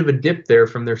little bit of a dip there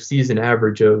from their season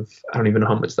average of, I don't even know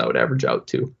how much that would average out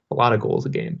to. A lot of goals a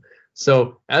game.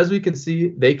 So as we can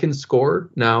see, they can score.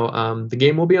 Now, the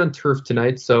game will be on turf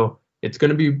tonight, so it's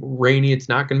going to be rainy. It's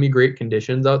not going to be great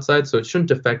conditions outside, so it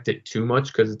shouldn't affect it too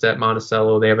much because it's at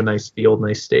Monticello. They have a nice field,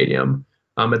 nice stadium.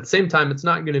 At the same time, it's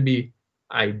not going to be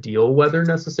ideal weather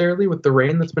necessarily with the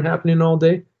rain that's been happening all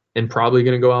day and probably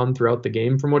going to go on throughout the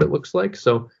game from what it looks like.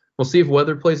 So we'll see if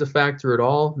weather plays a factor at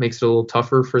all, makes it a little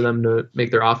tougher for them to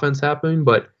make their offense happen.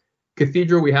 But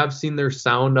Cathedral, we have seen their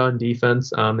sound on defense.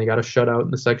 They got a shutout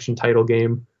in the section title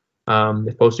game.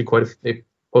 They posted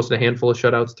a handful of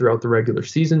shutouts throughout the regular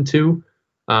season too.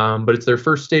 But it's their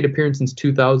first state appearance since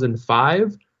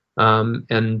 2005. And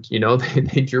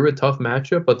they drew a tough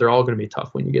matchup, but they're all going to be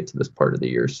tough when you get to this part of the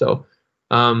year. So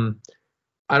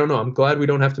I don't know. I'm glad we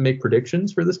don't have to make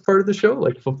predictions for this part of the show.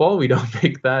 Like football, we don't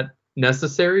make that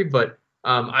necessary, but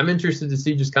I'm interested to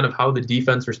see just kind of how the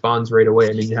defense responds right away.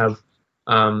 I mean, you have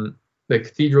the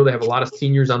Cathedral, they have a lot of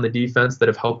seniors on the defense that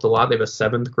have helped a lot. They have a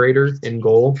 7th grader in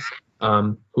goal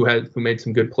who made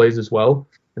some good plays as well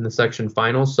in the section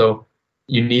final. So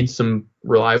you need some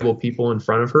reliable people in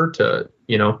front of her to,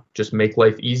 just make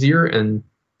life easier. And,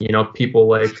 people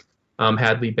like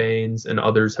Hadley Baines and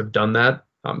others have done that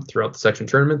throughout the section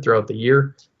tournament, throughout the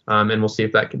year. And we'll see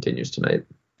if that continues tonight.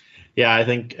 Yeah, I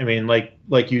think,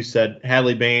 like you said,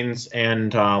 Hadley Baines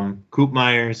and Coop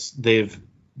Myers, they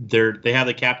have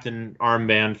the captain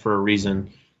armband for a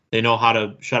reason. They know how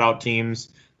to shut out teams.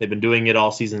 They've been doing it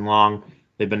all season long.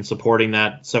 They've been supporting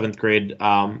that 7th grade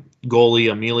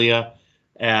goalie, Amelia.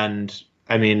 And,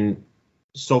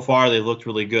 so far they looked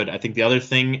really good. I think the other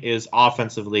thing is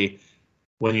offensively,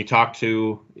 when you talk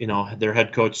to, their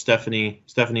head coach, Stephanie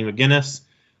McGinnis,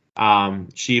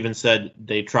 she even said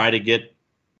they try to get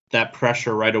that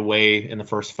pressure right away in the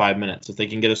first 5 minutes. If they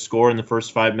can get a score in the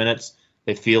first 5 minutes,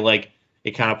 they feel like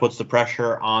it kind of puts the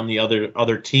pressure on the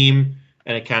other team,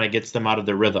 and it kind of gets them out of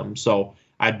their rhythm. So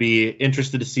I'd be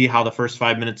interested to see how the first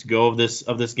 5 minutes go of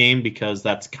this game, because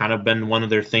that's kind of been one of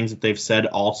their things that they've said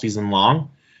all season long,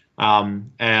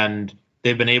 and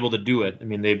they've been able to do it. I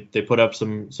mean, they put up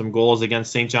some goals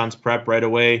against St. John's Prep right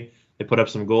away. They put up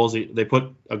some goals. They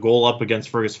put a goal up against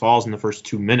Fergus Falls in the first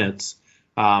 2 minutes.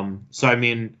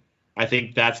 I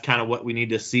think that's kind of what we need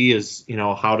to see is,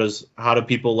 how do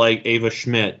people like Ava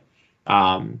Schmidt,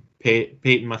 Peyton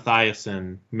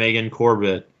Mathiasen, Megan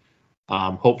Corbett,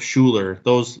 Hope Schuler,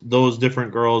 those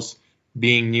different girls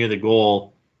being near the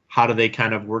goal, how do they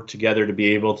kind of work together to be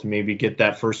able to maybe get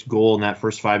that first goal in that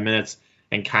first 5 minutes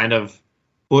and kind of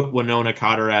put Winona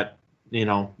Cotter at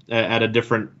a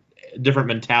different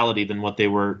mentality than what they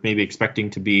were maybe expecting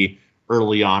to be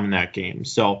early on in that game.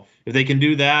 So if they can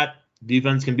do that,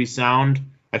 defense can be sound.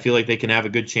 I feel like they can have a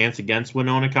good chance against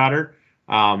Winona Cotter.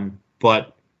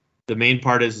 But the main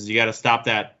part is you got to stop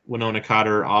that Winona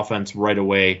Cotter offense right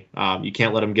away. You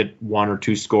can't let them get 1 or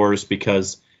 2 scores,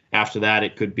 because after that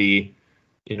it could be,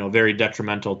 very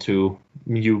detrimental to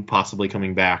you possibly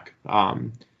coming back.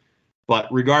 But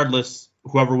regardless,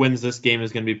 whoever wins this game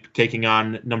is going to be taking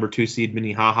on number 2 seed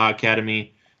Minnehaha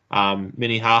Academy.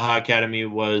 Minnehaha Academy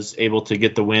was able to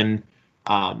get the win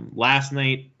last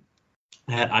night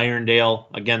at Irondale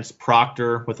against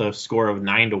Proctor with a score of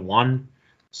 9-1.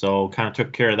 So kind of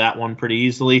took care of that one pretty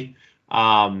easily.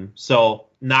 So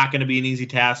not going to be an easy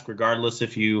task, regardless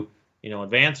if you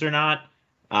advance or not.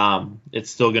 It's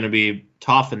still going to be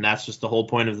tough, and that's just the whole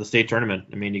point of the state tournament.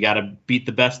 I mean, you got to beat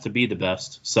the best to be the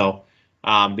best. So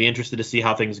be interested to see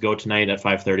how things go tonight at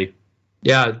 5:30.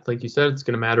 Yeah, like you said, it's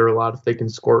going to matter a lot if they can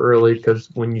score early,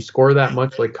 because when you score that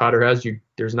much like Cotter has,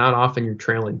 there's not often you're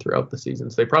trailing throughout the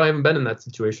season. So they probably haven't been in that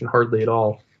situation hardly at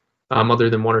all, other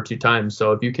than 1 or 2 times.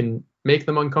 So if you can make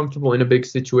them uncomfortable in a big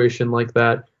situation like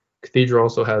that, Cathedral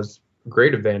also has a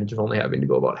great advantage of only having to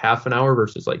go about half an hour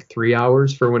versus like 3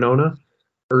 hours for Winona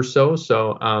or so.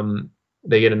 So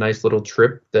they get a nice little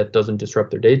trip that doesn't disrupt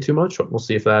their day too much. We'll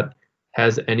see if that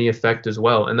has any effect as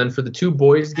well. And then for the 2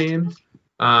 boys games,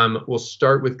 we'll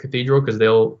start with Cathedral because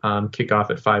they'll kick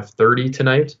off at 5:30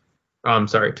 tonight.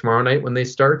 Tomorrow night when they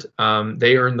start.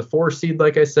 They earned the 4 seed,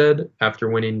 like I said, after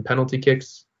winning penalty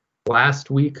kicks last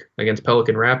week against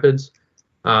Pelican Rapids.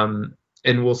 And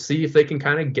we'll see if they can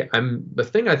kind of get. The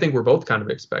thing I think we're both kind of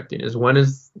expecting is when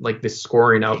is like this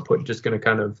scoring output just going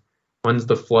to when's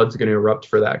the flood's going to erupt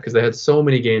for that? Because they had so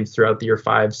many games throughout the year,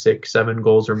 5, 6, 7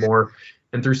 goals or more.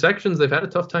 And through sections, they've had a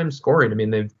tough time scoring. I mean,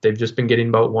 they've just been getting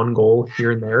about 1 goal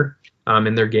here and there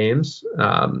in their games.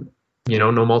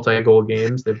 No multi-goal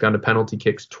games. They've gone to penalty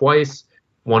kicks twice,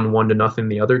 won 1-0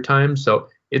 the other time. So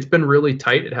it's been really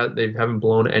tight. They haven't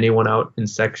blown anyone out in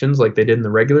sections like they did in the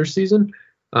regular season.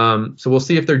 So we'll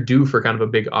see if they're due for kind of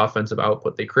a big offensive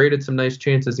output. They created some nice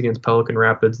chances against Pelican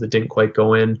Rapids that didn't quite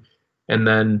go in. And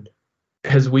then,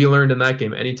 as we learned in that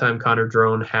game, anytime Connor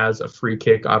Drone has a free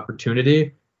kick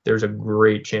opportunity, there's a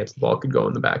great chance the ball could go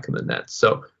in the back of the net.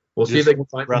 So we'll see if they can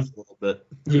find breath a little bit.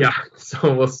 Yeah,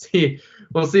 so we'll see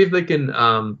if they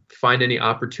can find any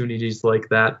opportunities like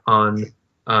that on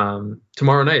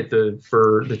tomorrow night.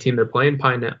 For the team they're playing,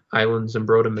 Pine Island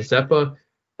Zimbrota Mazeppa.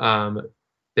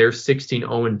 They're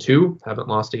 16-0-2, haven't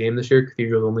lost a game this year.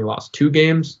 Cathedral only lost 2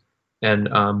 games, and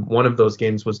one of those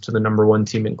games was to the number 1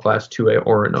 team in Class 2A,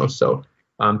 Orono. So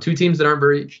 2 teams that aren't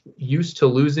very used to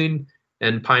losing.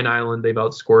 And Pine Island, they've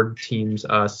outscored teams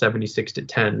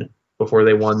 76-10 before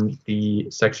they won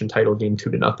the section title game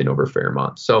 2-0 over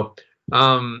Fairmont. So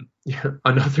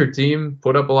another team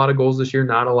put up a lot of goals this year,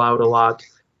 not allowed a lot.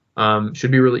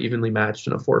 Should be really evenly matched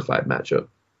in a 4-5 matchup.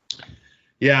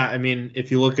 Yeah, I mean, if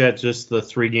you look at just the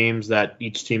 3 games that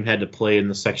each team had to play in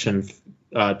the section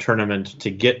tournament to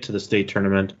get to the state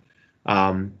tournament,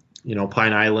 Pine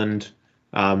Island,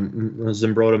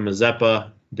 Zimbrota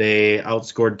Mazeppa, they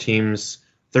outscored teams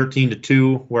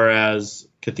 13-2, whereas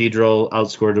Cathedral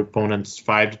outscored opponents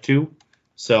 5-2.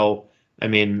 So, I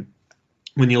mean,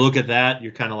 when you look at that,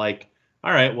 you're kind of like,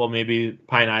 all right, well, maybe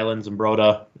Pine Island,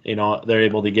 Zimbrota, they're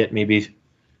able to get maybe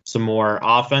some more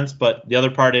offense. But the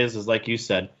other part is like you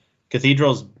said,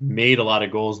 Cathedral's made a lot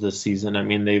of goals this season. I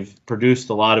mean, they've produced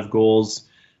a lot of goals,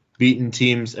 beaten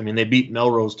teams. I mean, they beat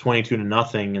Melrose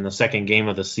 22-0 in the second game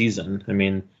of the season. I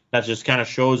mean, that just kind of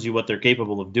shows you what they're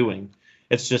capable of doing.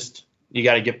 It's just, you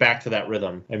got to get back to that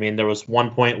rhythm. I mean, there was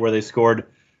one point where they scored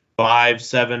 5,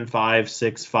 7, 5,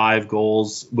 6, 5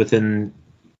 goals within,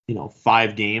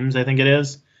 5 games, I think it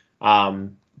is,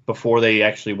 before they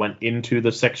actually went into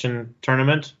the section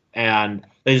tournament. And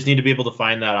they just need to be able to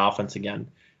find that offense again.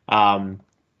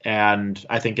 And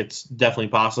I think it's definitely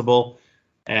possible,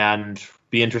 and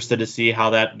be interested to see how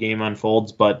that game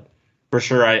unfolds. But for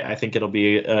sure, I think it'll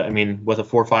be, with a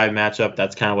 4-5 matchup,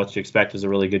 that's kind of what you expect is a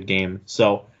really good game.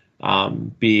 So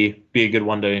be a good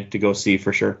one to go see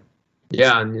for sure.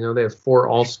 Yeah, and they have 4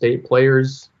 all-state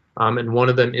players, and one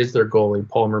of them is their goalie,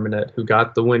 Paul Mermanette, who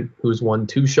got the win, who's won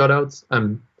 2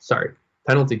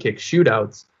 penalty kick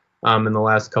shootouts in the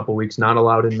last couple weeks. Not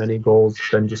allowed in many goals,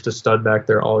 been just a stud back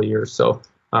there all year. So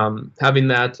having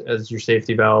that as your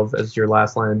safety valve, as your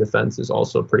last line of defense, is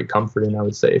also pretty comforting, I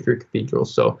would say, if you're Cathedral.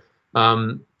 So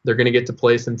they're going to get to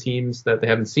play some teams that they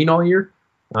haven't seen all year.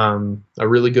 A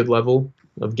really good level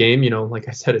of game. Like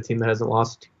I said, a team that hasn't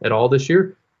lost at all this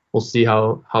year. We'll see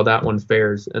how that one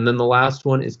fares. And then the last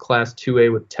one is Class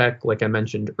 2A with Tech, like I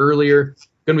mentioned earlier.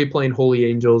 Going to be playing Holy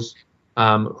Angels,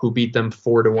 who beat them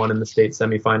 4-1 in the state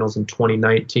semifinals in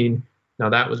 2019. Now,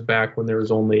 that was back when there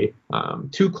was only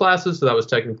 2 classes, so that was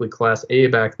technically Class A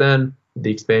back then.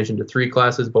 The expansion to 3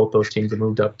 classes, both those teams have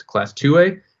moved up to Class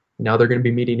 2A. Now they're going to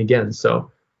be meeting again.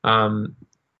 So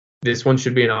this one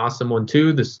should be an awesome one,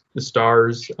 too. The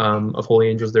Stars of Holy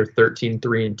Angels, they're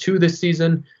 13-3-2 this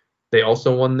season. They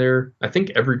also won I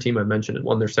think every team I mentioned had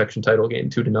won their section title game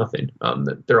 2-0.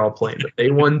 That they're all playing, but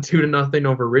they won 2-0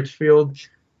 over Richfield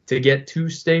to get to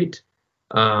state.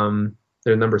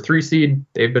 They're number 3 seed.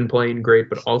 They've been playing great,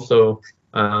 but also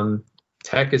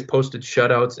Tech has posted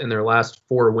shutouts in their last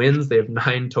 4 wins. They have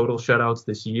 9 total shutouts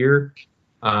this year.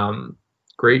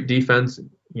 Great defense,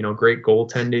 great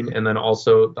goaltending, and then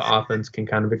also the offense can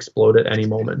kind of explode at any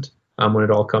moment when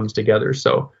it all comes together.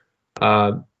 So,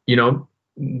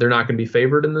 they're not going to be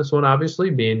favored in this one, obviously,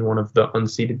 being one of the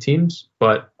unseeded teams,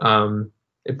 but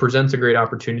it presents a great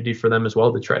opportunity for them as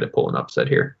well to try to pull an upset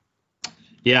here.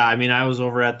 Yeah, I was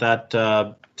over at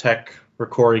that Tech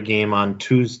Ricori game on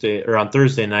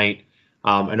Thursday night.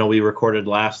 I know we recorded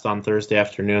last on Thursday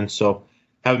afternoon, so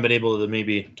haven't been able to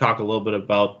maybe talk a little bit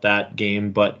about that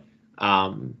game, but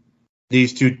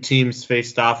these 2 teams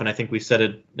faced off, and I think we said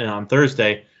it on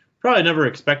Thursday. Probably never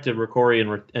expected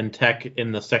Ricori and Tech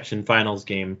in the section finals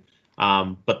game,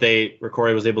 but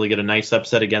Ricori was able to get a nice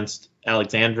upset against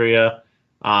Alexandria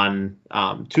on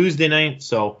Tuesday night,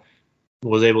 so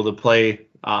was able to play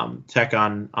Tech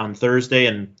on Thursday,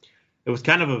 and it was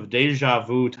kind of a deja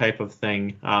vu type of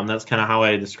thing. That's kind of how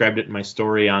I described it in my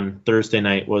story on Thursday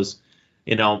night. Was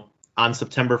on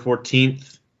September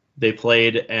 14th they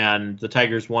played, and the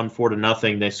Tigers won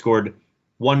 4-0. They scored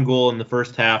 1 goal in the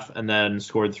first half and then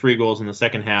scored 3 goals in the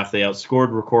second half. They outscored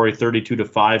Ricori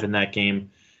 32-5 in that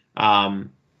game. And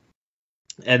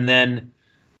then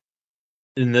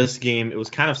in this game, it was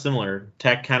kind of similar.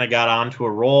 Tech kind of got onto a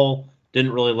roll,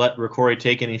 didn't really let Ricori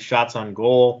take any shots on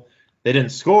goal. They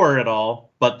didn't score at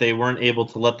all, but they weren't able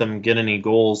to let them get any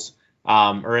goals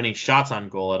or any shots on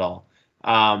goal at all.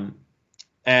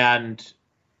 And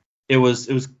it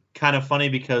was kind of funny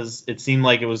because it seemed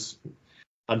like it was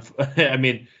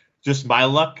just my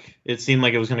luck. It seemed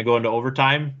like it was going to go into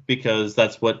overtime because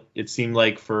that's what it seemed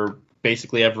like for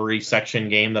basically every section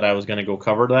game that I was going to go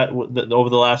cover that over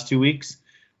the last 2 weeks.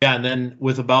 Yeah, and then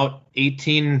with about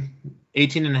 18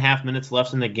 and a half minutes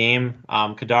left in the game,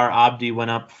 Kadar Abdi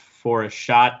went up for a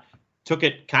shot, took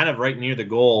it kind of right near the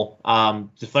goal,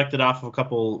 deflected off of a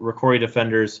couple Rocori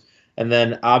defenders, and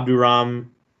then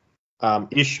Abduram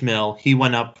Ishmael, he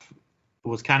went up,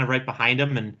 was kind of right behind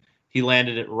him, and he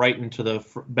landed it right into the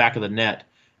back of the net.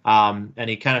 And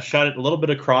he kind of shot it a little bit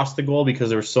across the goal because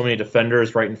there were so many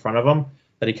defenders right in front of him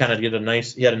that he kind of he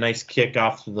had a nice kick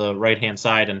off to the right-hand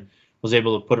side and was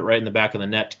able to put it right in the back of the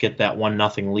net to get that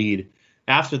 1-0 lead.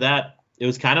 After that, it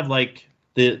was kind of like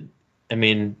that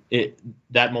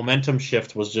momentum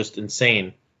shift was just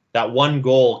insane. That one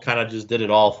goal kind of just did it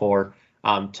all for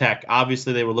Tech.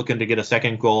 Obviously, they were looking to get a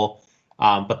second goal,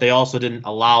 but they also didn't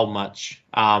allow much.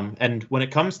 And when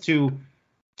it comes to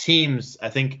teams, I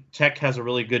think Tech has a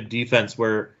really good defense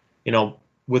where,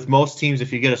 with most teams,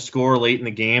 if you get a score late in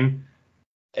the game,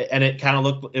 and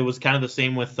it was kind of the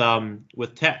same with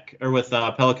Tech or with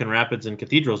Pelican Rapids and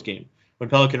Cathedral's game. When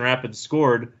Pelican Rapids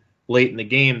scored late in the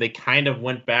game, they kind of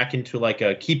went back into like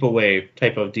a keep away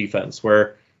type of defense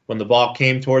where when the ball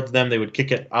came towards them, they would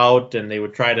kick it out and they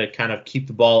would try to kind of keep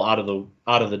the ball out of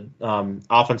the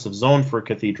offensive zone for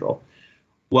Cathedral.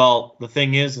 Well, the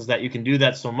thing is that you can do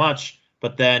that so much,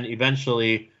 but then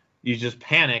eventually you just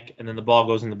panic and then the ball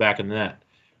goes in the back of the net.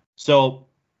 So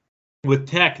with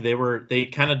Tech, they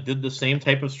kind of did the same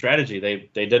type of strategy.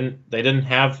 They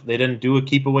didn't do a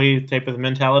keep away type of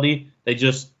mentality. They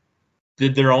just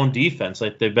did their own defense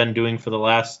like they've been doing for the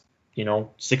last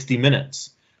 60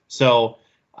 minutes. So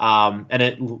and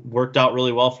it worked out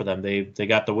really well for them. They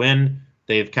got the win.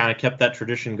 They've kind of kept that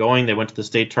tradition going. They went to the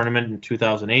state tournament in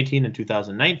 2018 and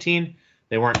 2019.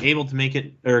 They weren't able to make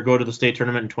it or go to the state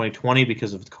tournament in 2020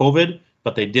 because of COVID,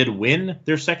 but they did win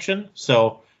their section.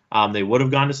 So they would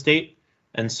have gone to state.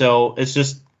 And so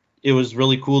it was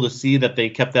really cool to see that they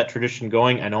kept that tradition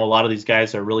going. I know a lot of these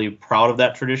guys are really proud of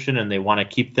that tradition and they want to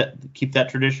keep that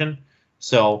tradition.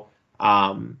 So,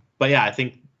 but yeah, I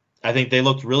think they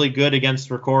looked really good against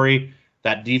Rocori.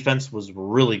 That defense was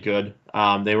really good.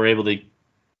 They were able to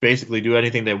basically do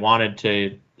anything they wanted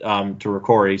to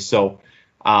Rocori. So,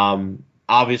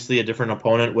 obviously a different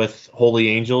opponent with Holy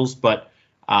Angels, but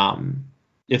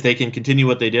if they can continue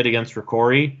what they did against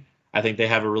Rocori, I think they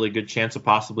have a really good chance of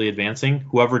possibly advancing.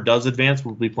 Whoever does advance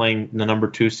will be playing the number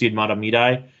 2 seed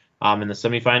Matamidai in the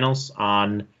semifinals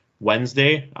on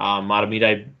Wednesday.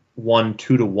 Matamidai won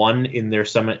 2-1 in their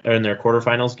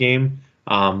quarterfinals game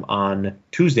on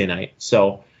Tuesday night.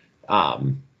 So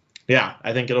yeah,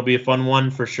 I think it'll be a fun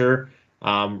one for sure.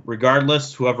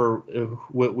 Regardless,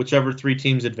 whichever 3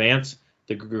 teams advance,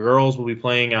 the girls will be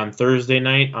playing on Thursday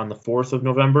night on the 4th of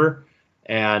November.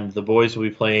 And the boys will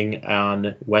be playing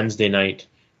on Wednesday night,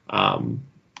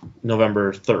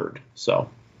 November 3rd. So,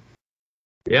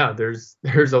 yeah, there's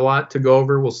a lot to go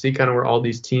over. We'll see kind of where all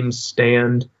these teams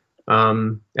stand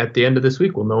at the end of this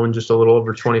week. We'll know in just a little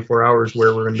over 24 hours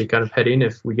where we're going to be kind of heading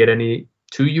if we get any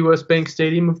to U.S. Bank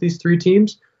Stadium of these 3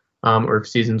 teams, or if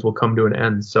seasons will come to an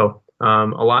end. So, a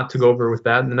lot to go over with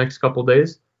that in the next couple of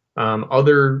days.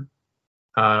 Other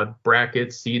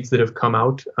bracket seeds that have come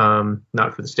out,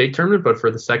 not for the state tournament, but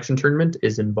for the section tournament,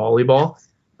 is in volleyball.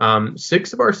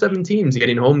 6 of our 7 teams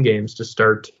getting home games to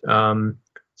start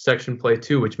section play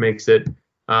 2, which makes it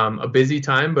a busy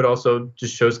time, but also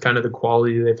just shows kind of the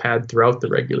quality they've had throughout the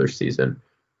regular season.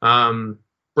 Brian,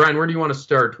 where do you want to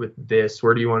start with this?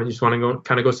 Where do you want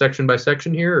to go section by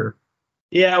section here? Or?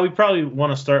 Yeah, we probably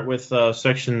want to start with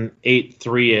section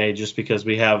 8-3A just because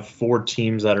we have 4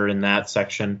 teams that are in that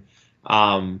section.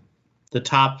 The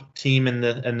top team in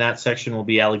that section will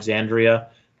be Alexandria.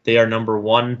 They are number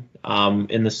 1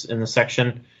 in the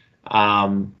section.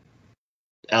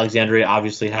 Alexandria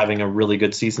obviously having a really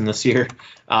good season this year,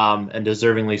 and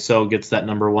deservingly so, gets that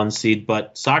number 1 seed.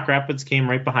 But Sauk Rapids came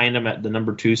right behind them at the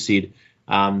number 2 seed.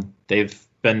 They've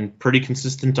been pretty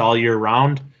consistent all year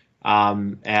round,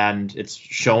 and it's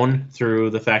shown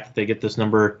through the fact that they get this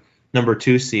number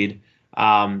 2 seed.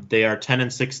 They are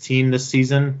 10-16 this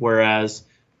season, whereas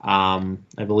I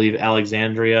believe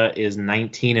Alexandria is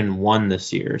 19-1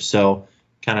 this year. So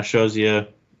kind of shows you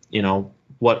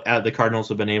what the Cardinals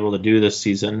have been able to do this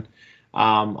season.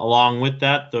 Along with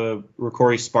that, the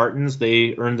Rocori Spartans,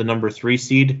 they earned the number 3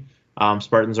 seed.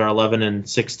 Spartans are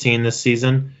 11-16 this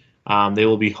season. They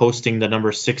will be hosting the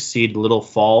number 6 seed Little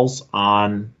Falls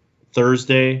on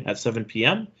Thursday at 7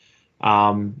 p.m.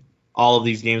 All of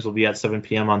these games will be at 7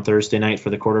 p.m. on Thursday night for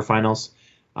the quarterfinals.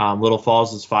 Little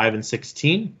Falls is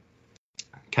 5-16.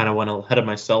 Kind of went ahead of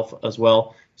myself as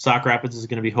well. Sauk Rapids is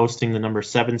going to be hosting the number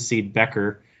 7 seed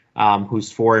Becker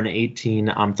who's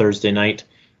 4-18 on Thursday night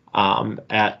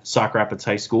at Sauk Rapids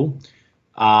High School.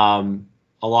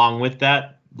 Along with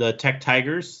that, the Tech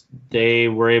Tigers, they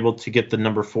were able to get the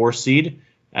number 4 seed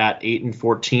at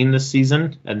 8-14 this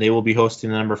season, and they will be hosting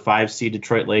the number 5 seed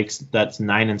Detroit Lakes. That's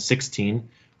 9-16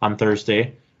 on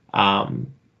Thursday.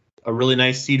 A really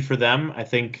nice seed for them. I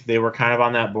think they were kind of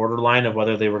on that borderline of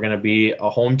whether they were going to be a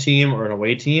home team or an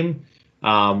away team.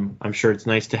 I'm sure it's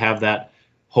nice to have that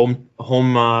home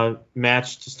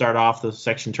match to start off the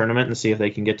section tournament and see if they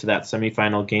can get to that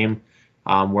semifinal game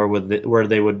where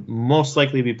they would most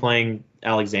likely be playing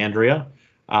Alexandria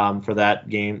for that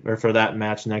game or for that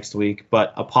match next week.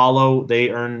 But Apollo, they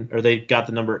got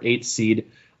the number 8 seed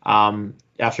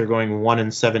after going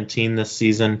 1-17 this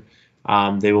season.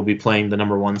 They will be playing the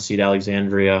number 1 seed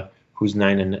Alexandria, who's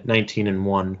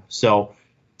 19-1. So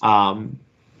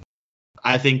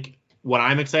I think what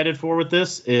I'm excited for with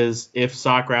this is if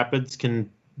Sauk Rapids can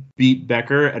beat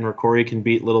Becker and Rocori can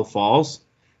beat Little Falls,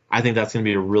 I think that's going to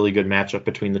be a really good matchup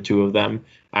between the two of them.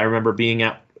 I remember being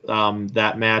at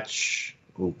that match,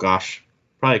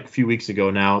 probably a few weeks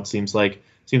ago now. It seems like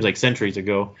centuries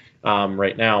ago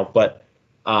right now, but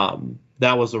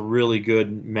that was a really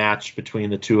good match between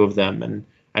the two of them. And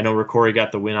I know Rocori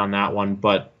got the win on that one,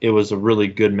 but it was a really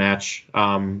good match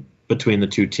between the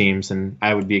two teams, and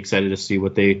I would be excited to see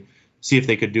if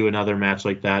they could do another match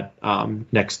like that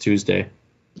next Tuesday.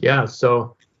 Yeah,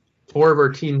 so 4 of our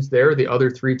teams there. The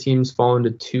other 3 teams fall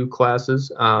into 2 classes.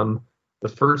 The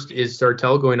first is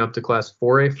Sartell going up to Class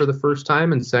 4A for the first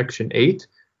time in Section 8.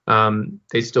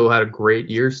 They still had a great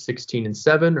year,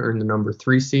 16-7, earned the number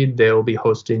 3 seed. They'll be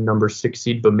hosting number 6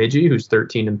 seed Bemidji, who's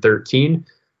 13-13,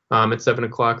 at 7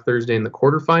 o'clock Thursday in the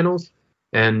quarterfinals.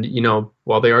 And,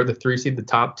 while they are the 3 seed, the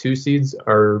top 2 seeds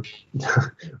are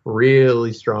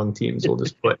really strong teams, we'll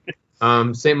just put.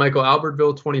 St. Michael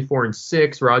Albertville,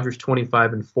 24-6, Rogers,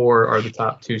 25-4 are the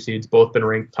top 2 seeds, both been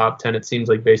ranked top 10, it seems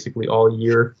like basically all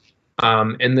year.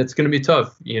 And it's going to be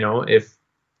tough,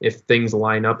 if things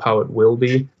line up how it will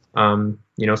be.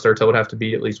 Sartell would have to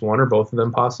beat at least one or both of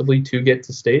them possibly to get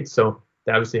to state. So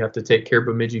they obviously have to take care of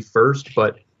Bemidji first,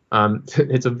 but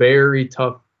it's a very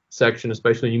tough section,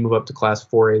 especially when you move up to Class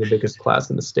 4A, the biggest class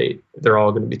in the state. They're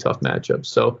all going to be tough matchups.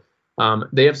 So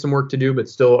they have some work to do, but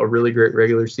still a really great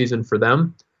regular season for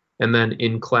them. And then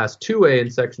in Class 2A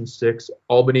in Section 6,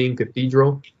 Albany and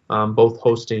Cathedral, both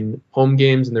hosting home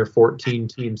games in their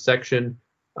 14-team section.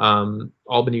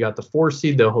 Albany got the 4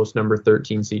 seed. They'll host number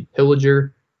 13 seed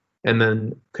Pillager. And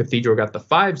then Cathedral got the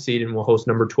 5 seed and will host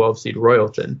number 12 seed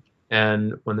Royalton.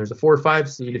 And when there's a 4 or 5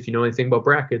 seed, if you know anything about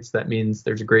brackets, that means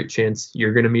there's a great chance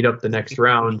you're going to meet up the next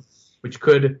round, which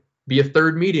could be a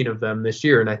third meeting of them this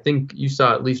year. And I think you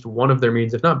saw at least one of their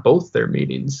meetings, if not both their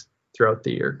meetings throughout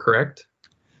the year, correct?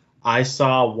 I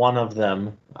saw one of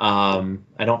them.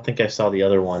 I don't think I saw the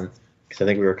other one because I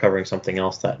think we were covering something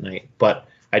else that night. But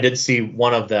I did see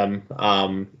one of them,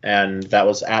 and that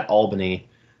was at Albany.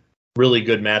 Really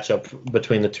good matchup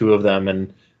between the two of them.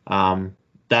 And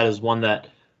that is one that,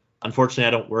 unfortunately,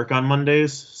 I don't work on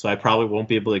Mondays, so I probably won't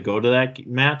be able to go to that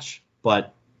match.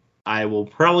 But I will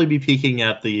probably be peeking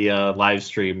at the live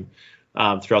stream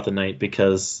throughout the night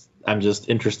because I'm just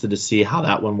interested to see how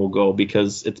that one will go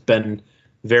because it's been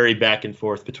very back and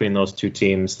forth between those two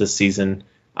teams this season.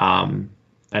 I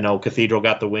know Cathedral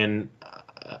got the win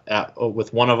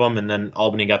with one of them, and then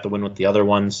Albany got the win with the other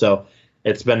one. So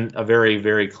it's been a very,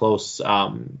 very close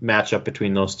matchup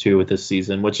between those two this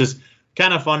season, which is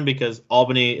kind of fun because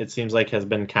Albany, it seems like, has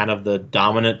been kind of the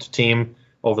dominant team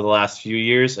over the last few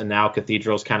years, and now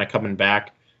Cathedral's kind of coming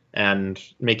back and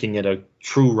making it a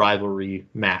true rivalry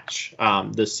match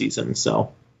this season.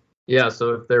 So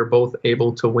if they're both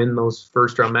able to win those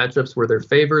first round matchups where they're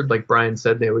favored, like Brian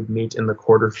said, they would meet in the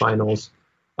quarterfinals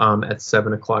at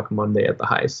 7 o'clock Monday at the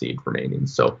highest seed remaining.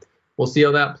 So we'll see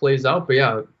how that plays out. But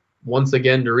yeah, once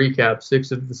again, to recap,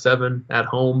 6 of the 7 at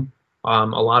home. A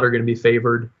lot are going to be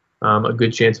favored. A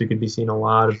good chance we could be seeing a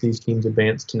lot of these teams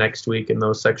advance to next week in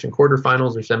those section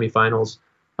quarterfinals or semifinals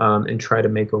and try to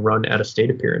make a run at a state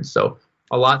appearance. So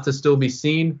a lot to still be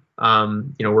seen. We're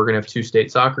going to have 2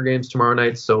 state soccer games tomorrow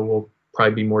night, so we'll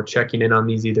probably be more checking in on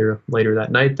these either later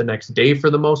that night, the next day for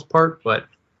the most part. But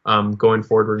going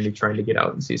forward, we're going to be trying to get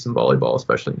out and see some volleyball,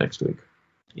 especially next week.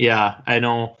 Yeah, I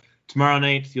know tomorrow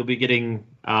night you'll be getting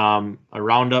a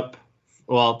roundup.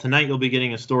 Well, tonight you'll be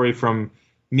getting a story from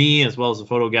me as well as a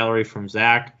photo gallery from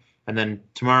Zach. And then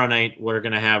tomorrow night we're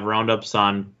going to have roundups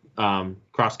on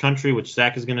cross country, which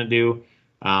Zach is going to do.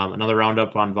 Another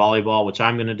roundup on volleyball, which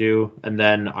I'm going to do. And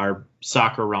then our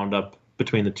soccer roundup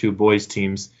between the 2 boys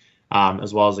teams,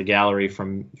 as well as a gallery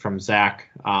from Zach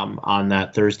on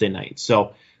that Thursday night.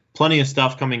 So plenty of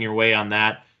stuff coming your way on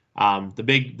that. The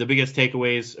biggest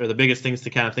takeaways or the biggest things to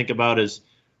kind of think about is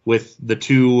with the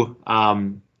two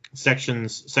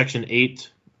sections, Section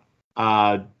 8,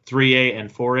 3A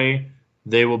and 4A.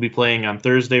 They will be playing on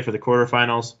Thursday for the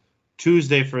quarterfinals,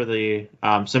 Tuesday for the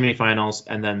semifinals,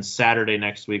 and then Saturday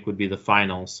next week would be the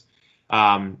finals.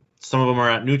 Some of them are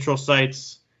at neutral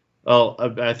sites. Well,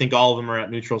 I think all of them are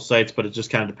at neutral sites, but it just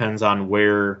kind of depends on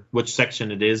which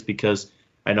section it is, because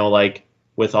I know like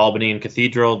with Albany and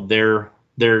Cathedral, their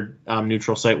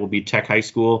neutral site will be Tech High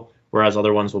School, whereas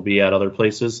other ones will be at other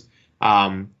places.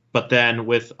 But then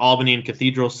with Albany and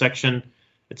Cathedral section,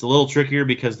 it's a little trickier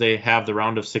because they have the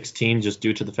round of 16 just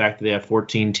due to the fact that they have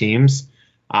 14 teams.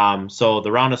 So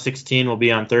the round of 16 will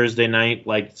be on Thursday night,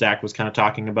 like Zach was kind of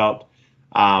talking about.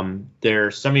 Their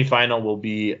semifinal will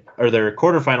be, or their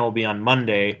quarterfinal will be on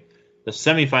Monday. The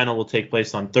semifinal will take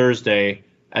place on Thursday,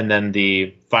 and then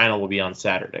the final will be on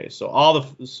Saturday. So all the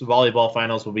volleyball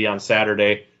finals will be on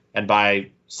Saturday, and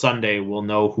by Sunday we'll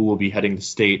know who will be heading to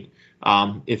state,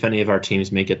 if any of our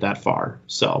teams make it that far.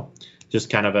 So just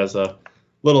kind of as a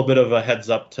little bit of a heads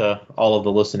up to all of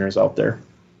the listeners out there.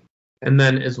 And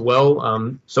then as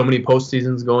well, so many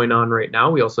postseasons going on right now.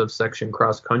 We also have section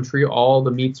cross country. All the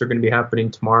meets are going to be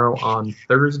happening tomorrow on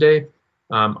Thursday.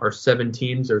 Our 7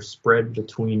 teams are spread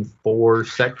between 4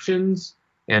 sections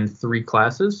and 3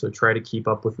 classes, so try to keep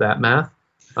up with that math.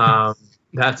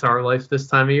 That's our life this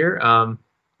time of year.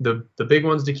 The big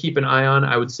ones to keep an eye on,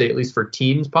 I would say, at least for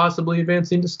teams possibly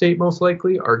advancing to state most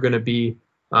likely, are going to be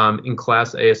in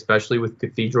Class A, especially with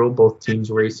Cathedral, both teams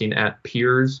racing at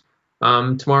Piers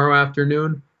tomorrow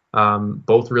afternoon.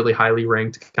 Both really highly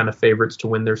ranked kind of favorites to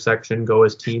win their section, go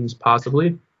as teams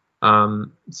possibly.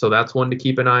 So that's one to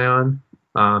keep an eye on.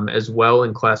 As well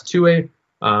in Class 2A,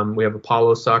 we have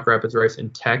Apollo, Sauk Rapids, Rice,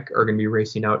 and Tech are going to be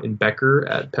racing out in Becker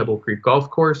at Pebble Creek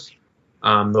Golf Course.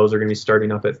 Those are going to be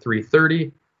starting up at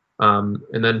 3:30.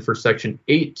 And then for Section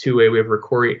 8 2A, we have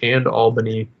Ricori and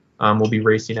Albany will be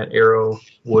racing at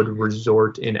Arrowwood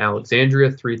Resort in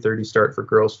Alexandria. 3:30 start for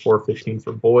girls, 4:15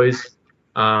 for boys.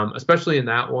 Especially in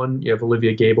that one, you have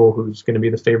Olivia Gable, who's going to be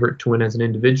the favorite to win as an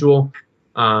individual.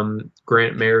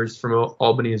 Grant Mayers from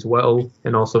Albany as well,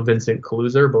 and also Vincent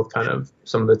Kaluza, both kind of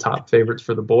some of the top favorites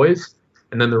for the boys.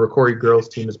 And then the Ricori girls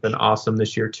team has been awesome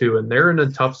this year too, and they're in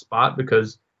a tough spot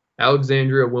because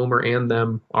Alexandria, Wilmer, and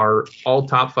them are all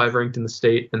top 5 ranked in the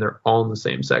state, and they're all in the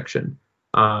same section.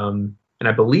 And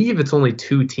I believe it's only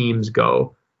 2 teams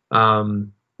go.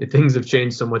 Things have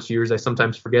changed so much years, I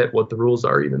sometimes forget what the rules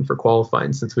are even for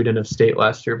qualifying since we didn't have state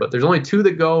last year. But there's only 2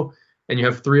 that go, and you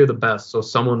have 3 of the best, so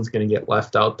someone's going to get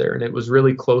left out there. And it was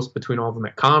really close between all of them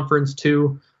at conference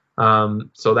too.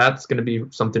 So that's going to be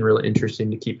something really interesting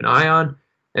to keep an eye on.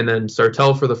 And then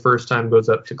Sartell for the first time goes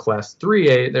up to Class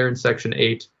 3A. They're in Section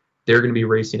 8. They're going to be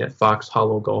racing at Fox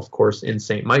Hollow Golf Course in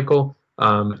St. Michael.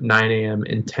 9 a.m.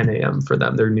 and 10 a.m. for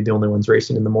them. They're going to be the only ones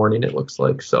racing in the morning, it looks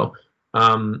like. So,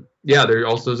 there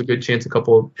also is a good chance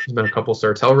there's been a couple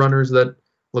Sartell runners that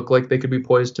look like they could be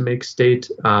poised to make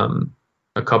state.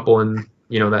 A couple in,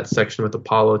 that section with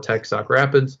Apollo, Tech, Sauk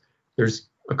Rapids. There's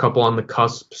a couple on the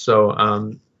cusp.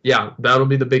 So, that'll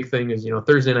be the big thing is,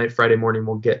 Thursday night, Friday morning,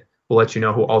 we'll let you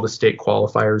know who all the state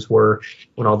qualifiers were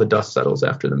when all the dust settles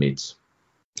after the meets.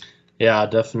 Yeah,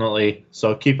 definitely.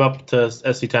 So keep up to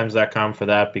sctimes.com for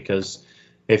that, because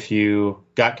if you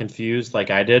got confused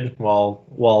like I did while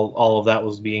all of that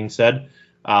was being said,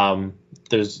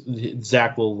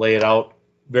 Zach will lay it out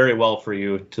very well for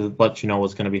you to let you know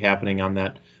what's going to be happening on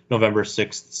that November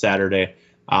 6th Saturday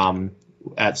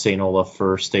at St. Olaf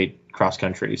for state cross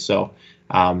country. So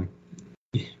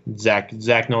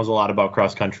Zach knows a lot about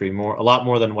cross country, a lot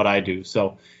more than what I do.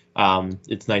 So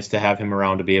it's nice to have him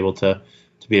around to be able to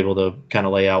kind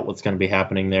of lay out what's going to be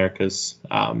happening there, because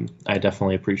I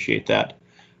definitely appreciate that.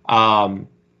 And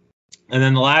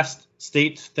then the last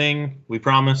state thing, we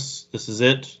promise this is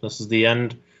it. This is the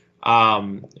end,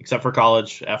 except for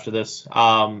college after this,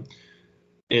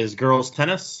 is girls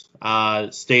tennis. The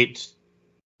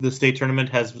state tournament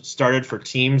has started for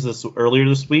teams earlier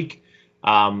this week.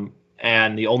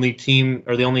 And the only team,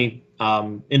 or the only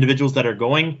individuals that are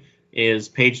going is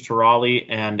Paige Terali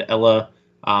and Ella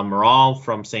Moral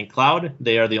from St. Cloud.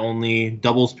 They are the only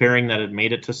doubles pairing that had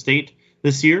made it to state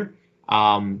this year.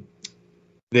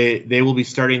 They will be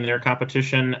starting their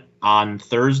competition on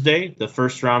Thursday. The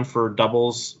first round for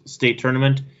doubles state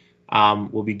tournament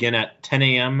will begin at 10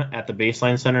 a.m. at the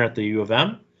Baseline Center at the U of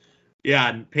M. Yeah,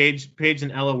 and Paige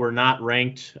and Ella were not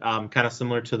ranked, kind of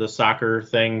similar to the soccer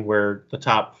thing where the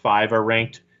top 5 are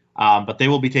ranked. But they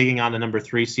will be taking on the number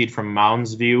 3 seed from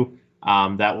Mounds View.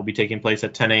 That will be taking place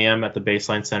at 10 a.m. at the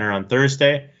Baseline Center on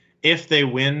Thursday. if they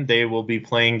win, they will be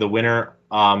playing the winner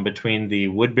between the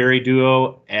Woodbury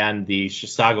duo and the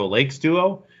Chisago Lakes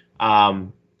duo.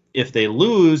 If they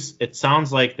lose, it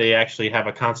sounds like they actually have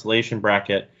a consolation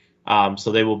bracket,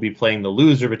 so they will be playing the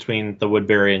loser between the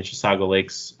Woodbury and Chisago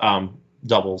Lakes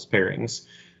doubles pairings.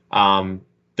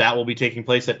 That will be taking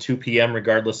place at 2 p.m.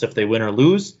 regardless if they win or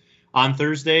lose on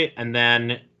Thursday, and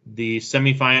then the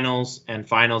semifinals and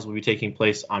finals will be taking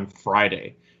place on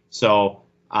Friday. So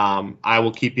I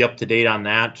will keep you up to date on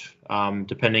that,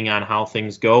 depending on how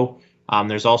things go.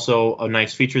 There's also a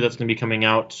nice feature that's going to be coming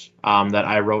out that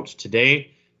I wrote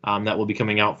today that will be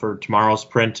coming out for tomorrow's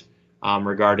print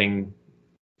regarding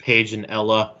Paige and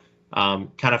Ella.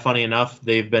 Kind of funny enough,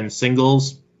 they've been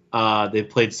singles. They've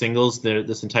played singles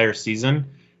this entire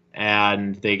season,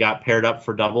 and they got paired up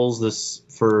for doubles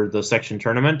for the section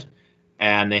tournament,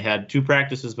 and they had 2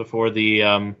 practices before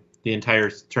the entire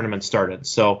tournament started.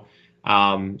 So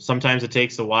sometimes it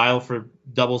takes a while for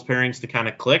doubles pairings to kind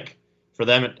of click. For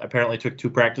them, it apparently took 2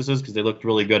 practices because they looked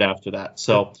really good after that.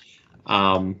 So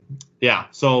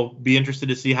so be interested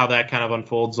to see how that kind of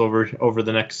unfolds over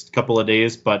the next couple of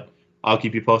days, but I'll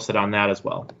keep you posted on that as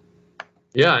well.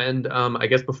 Yeah, and I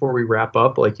guess before we wrap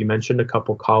up, like you mentioned, a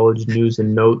couple college news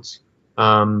and notes.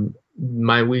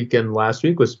 My weekend last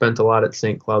week was spent a lot at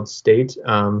St. Cloud State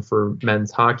for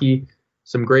men's hockey.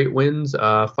 Some great wins,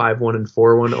 5-1 and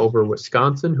 4-1 over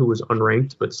Wisconsin, who was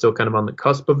unranked but still kind of on the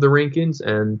cusp of the rankings,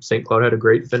 and St. Cloud had a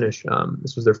great finish.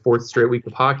 This was their 4th straight week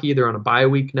of hockey. They're on a bye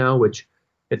week now, which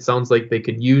it sounds like they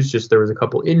could use, just there was a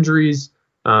couple injuries.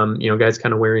 Guys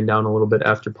kind of wearing down a little bit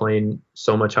after playing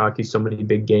so much hockey, so many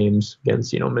big games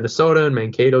against, Minnesota and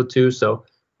Mankato too. So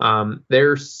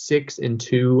they're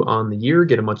 6-2 on the year,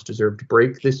 get a much deserved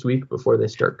break this week before they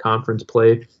start conference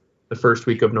play the first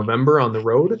week of November on the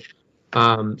road.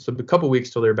 So a couple weeks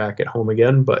till they're back at home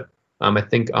again, but I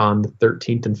think on the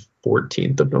 13th and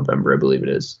 14th of November, I believe it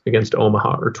is, against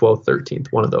Omaha, or 12th,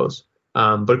 13th, one of those.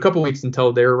 But a couple weeks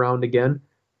until they're around again.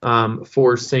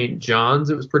 For St. John's,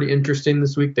 it was pretty interesting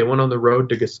this week. They went on the road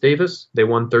to Gustavus. They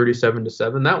won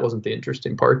 37-7. That wasn't the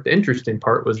interesting part. The interesting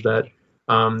part was that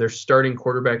their starting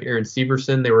quarterback, Aaron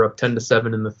Severson, they were up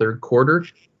 10-7 in the third quarter,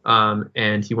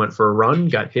 and he went for a run,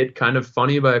 got hit kind of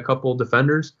funny by a couple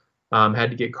defenders, had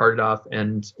to get carted off,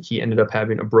 and he ended up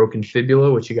having a broken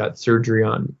fibula, which he got surgery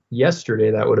on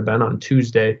yesterday. That would have been on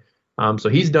Tuesday. So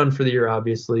he's done for the year,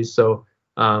 obviously. So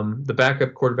the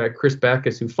backup quarterback, Chris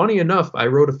Backus, who, funny enough, I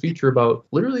wrote a feature about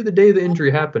literally the day the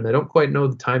injury happened. I don't quite know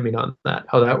the timing on that,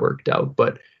 how that worked out,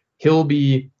 but he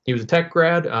was a tech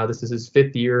grad. This is his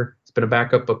 5th year. He's been a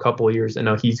backup a couple of years, and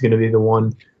now he's going to be the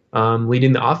one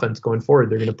leading the offense going forward.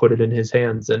 They're going to put it in his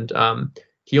hands. And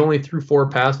he only threw 4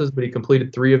 passes, but he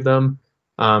completed 3 of them.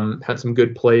 Had some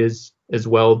good plays as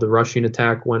well. The rushing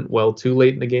attack went well too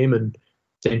late in the game, and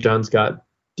St. John's got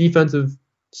defensive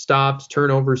stops,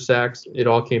 turnovers, sacks. It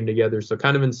all came together. So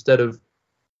kind of instead of,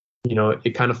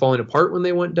 it kind of falling apart when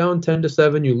they went down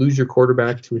 10-7, you lose your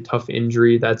quarterback to a tough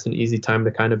injury. That's an easy time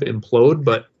to kind of implode,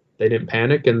 but they didn't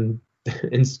panic, and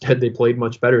instead they played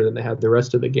much better than they had the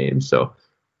rest of the game. So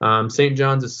St.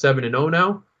 John's is 7-0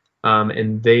 now,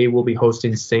 and they will be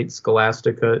hosting St.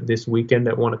 Scholastica this weekend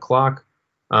at 1 o'clock.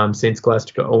 St.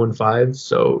 Scholastica 0-5,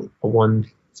 so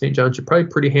St. John should probably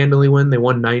pretty handily win. They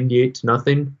won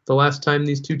 98-0 the last time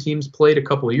these two teams played a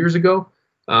couple of years ago.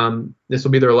 This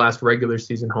will be their last regular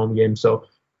season home game, so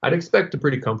I'd expect a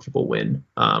pretty comfortable win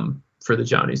for the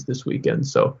Johnnies this weekend.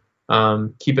 So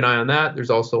keep an eye on that.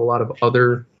 There's also a lot of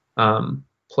other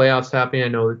playoffs happening. I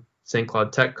know St.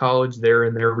 Cloud Tech College, they're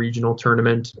in their regional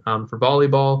tournament for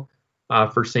volleyball.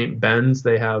 For St. Ben's,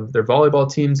 they have their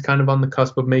volleyball teams kind of on the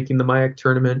cusp of making the MIAC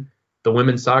tournament. The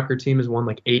women's soccer team has won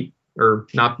like 8, or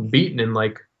not been beaten in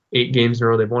like 8 games in a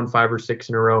row. They've won 5 or 6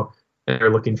 in a row, and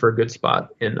they're looking for a good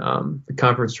spot in the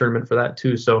conference tournament for that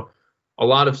too. So a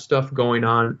lot of stuff going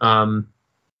on.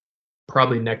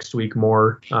 Probably next week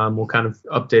more. We'll kind of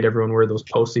update everyone where those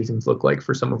postseasons look like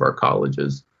for some of our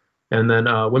colleges. And then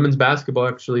women's basketball,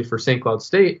 actually, for St. Cloud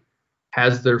State,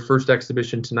 has their first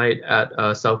exhibition tonight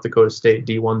at South Dakota State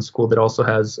D1 school that also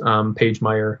has Paige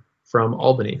Meyer from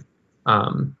Albany.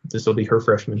 This will be her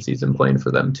freshman season playing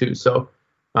for them too. So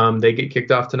they get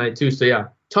kicked off tonight too. So yeah,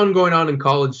 ton going on in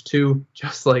college too,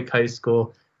 just like high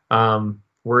school.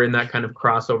 We're in that kind of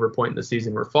crossover point in the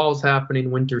season where fall's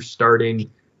happening, winter's starting.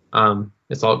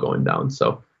 It's all going down.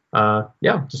 So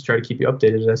just try to keep you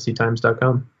updated at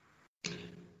sctimes.com.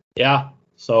 Yeah.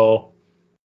 So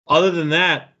other than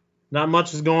that, not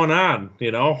much is going on,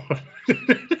 No,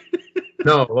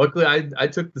 luckily I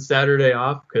took the Saturday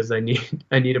off because I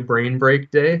need a brain break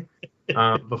day.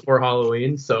 before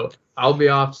Halloween. So I'll be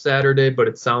off Saturday, but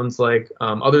it sounds like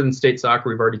other than state soccer,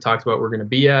 we've already talked about where we're going to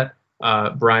be at.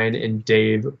 Brian and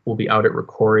Dave will be out at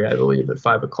Ricori, I believe, at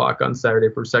 5 o'clock on Saturday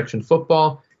for section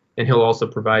football. And he'll also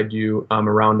provide you a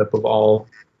roundup of all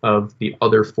of the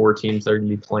other 4 teams that are going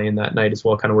to be playing that night as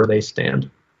well, kind of where they stand.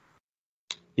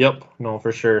 Yep, no,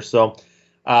 for sure. So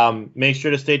make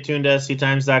sure to stay tuned to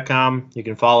sctimes.com. You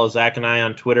can follow Zach and I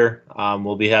on Twitter.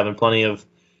 We'll be having plenty of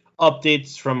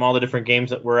updates from all the different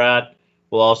games that we're at.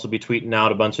 We'll also be tweeting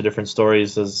out a bunch of different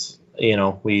stories as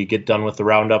we get done with the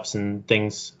roundups and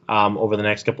things over the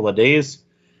next couple of days.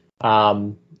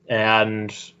 And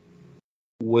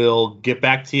we'll get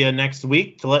back to you next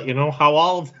week to let you know how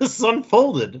all of this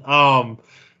unfolded.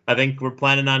 I think we're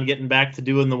planning on getting back to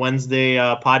doing the Wednesday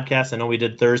podcast. I know we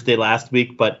did Thursday last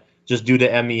week, but just due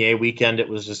to MEA weekend, it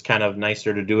was just kind of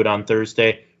nicer to do it on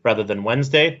Thursday rather than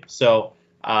Wednesday. So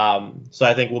I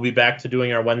think we'll be back to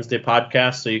doing our Wednesday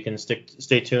podcast. So you can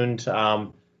stay tuned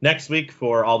next week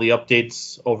for all the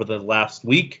updates over the last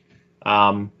week.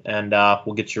 And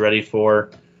we'll get you ready for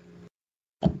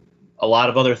a lot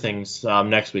of other things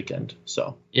next weekend.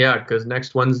 So yeah, because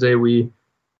next Wednesday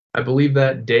I believe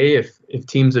that day, if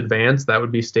teams advance, that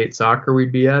would be state soccer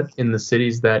we'd be at in the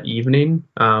cities that evening.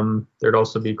 There'd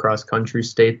also be cross country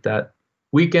state that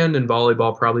weekend and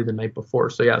volleyball probably the night before.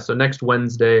 So yeah, so next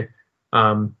Wednesday,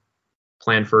 plan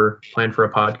for a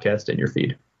podcast in your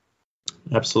feed.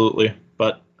 Absolutely,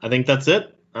 but I think that's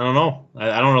it. I don't know.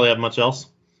 I don't really have much else.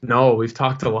 No, we've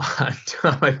talked a lot.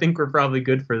 I think we're probably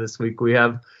good for this week.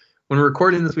 When we're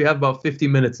recording this, we have about 50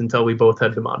 minutes until we both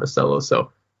head to Monticello.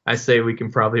 So I say we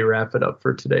can probably wrap it up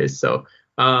for today. So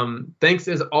thanks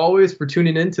as always for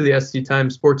tuning in to the SC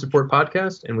Times Sports Report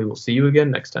podcast, and we will see you again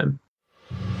next time.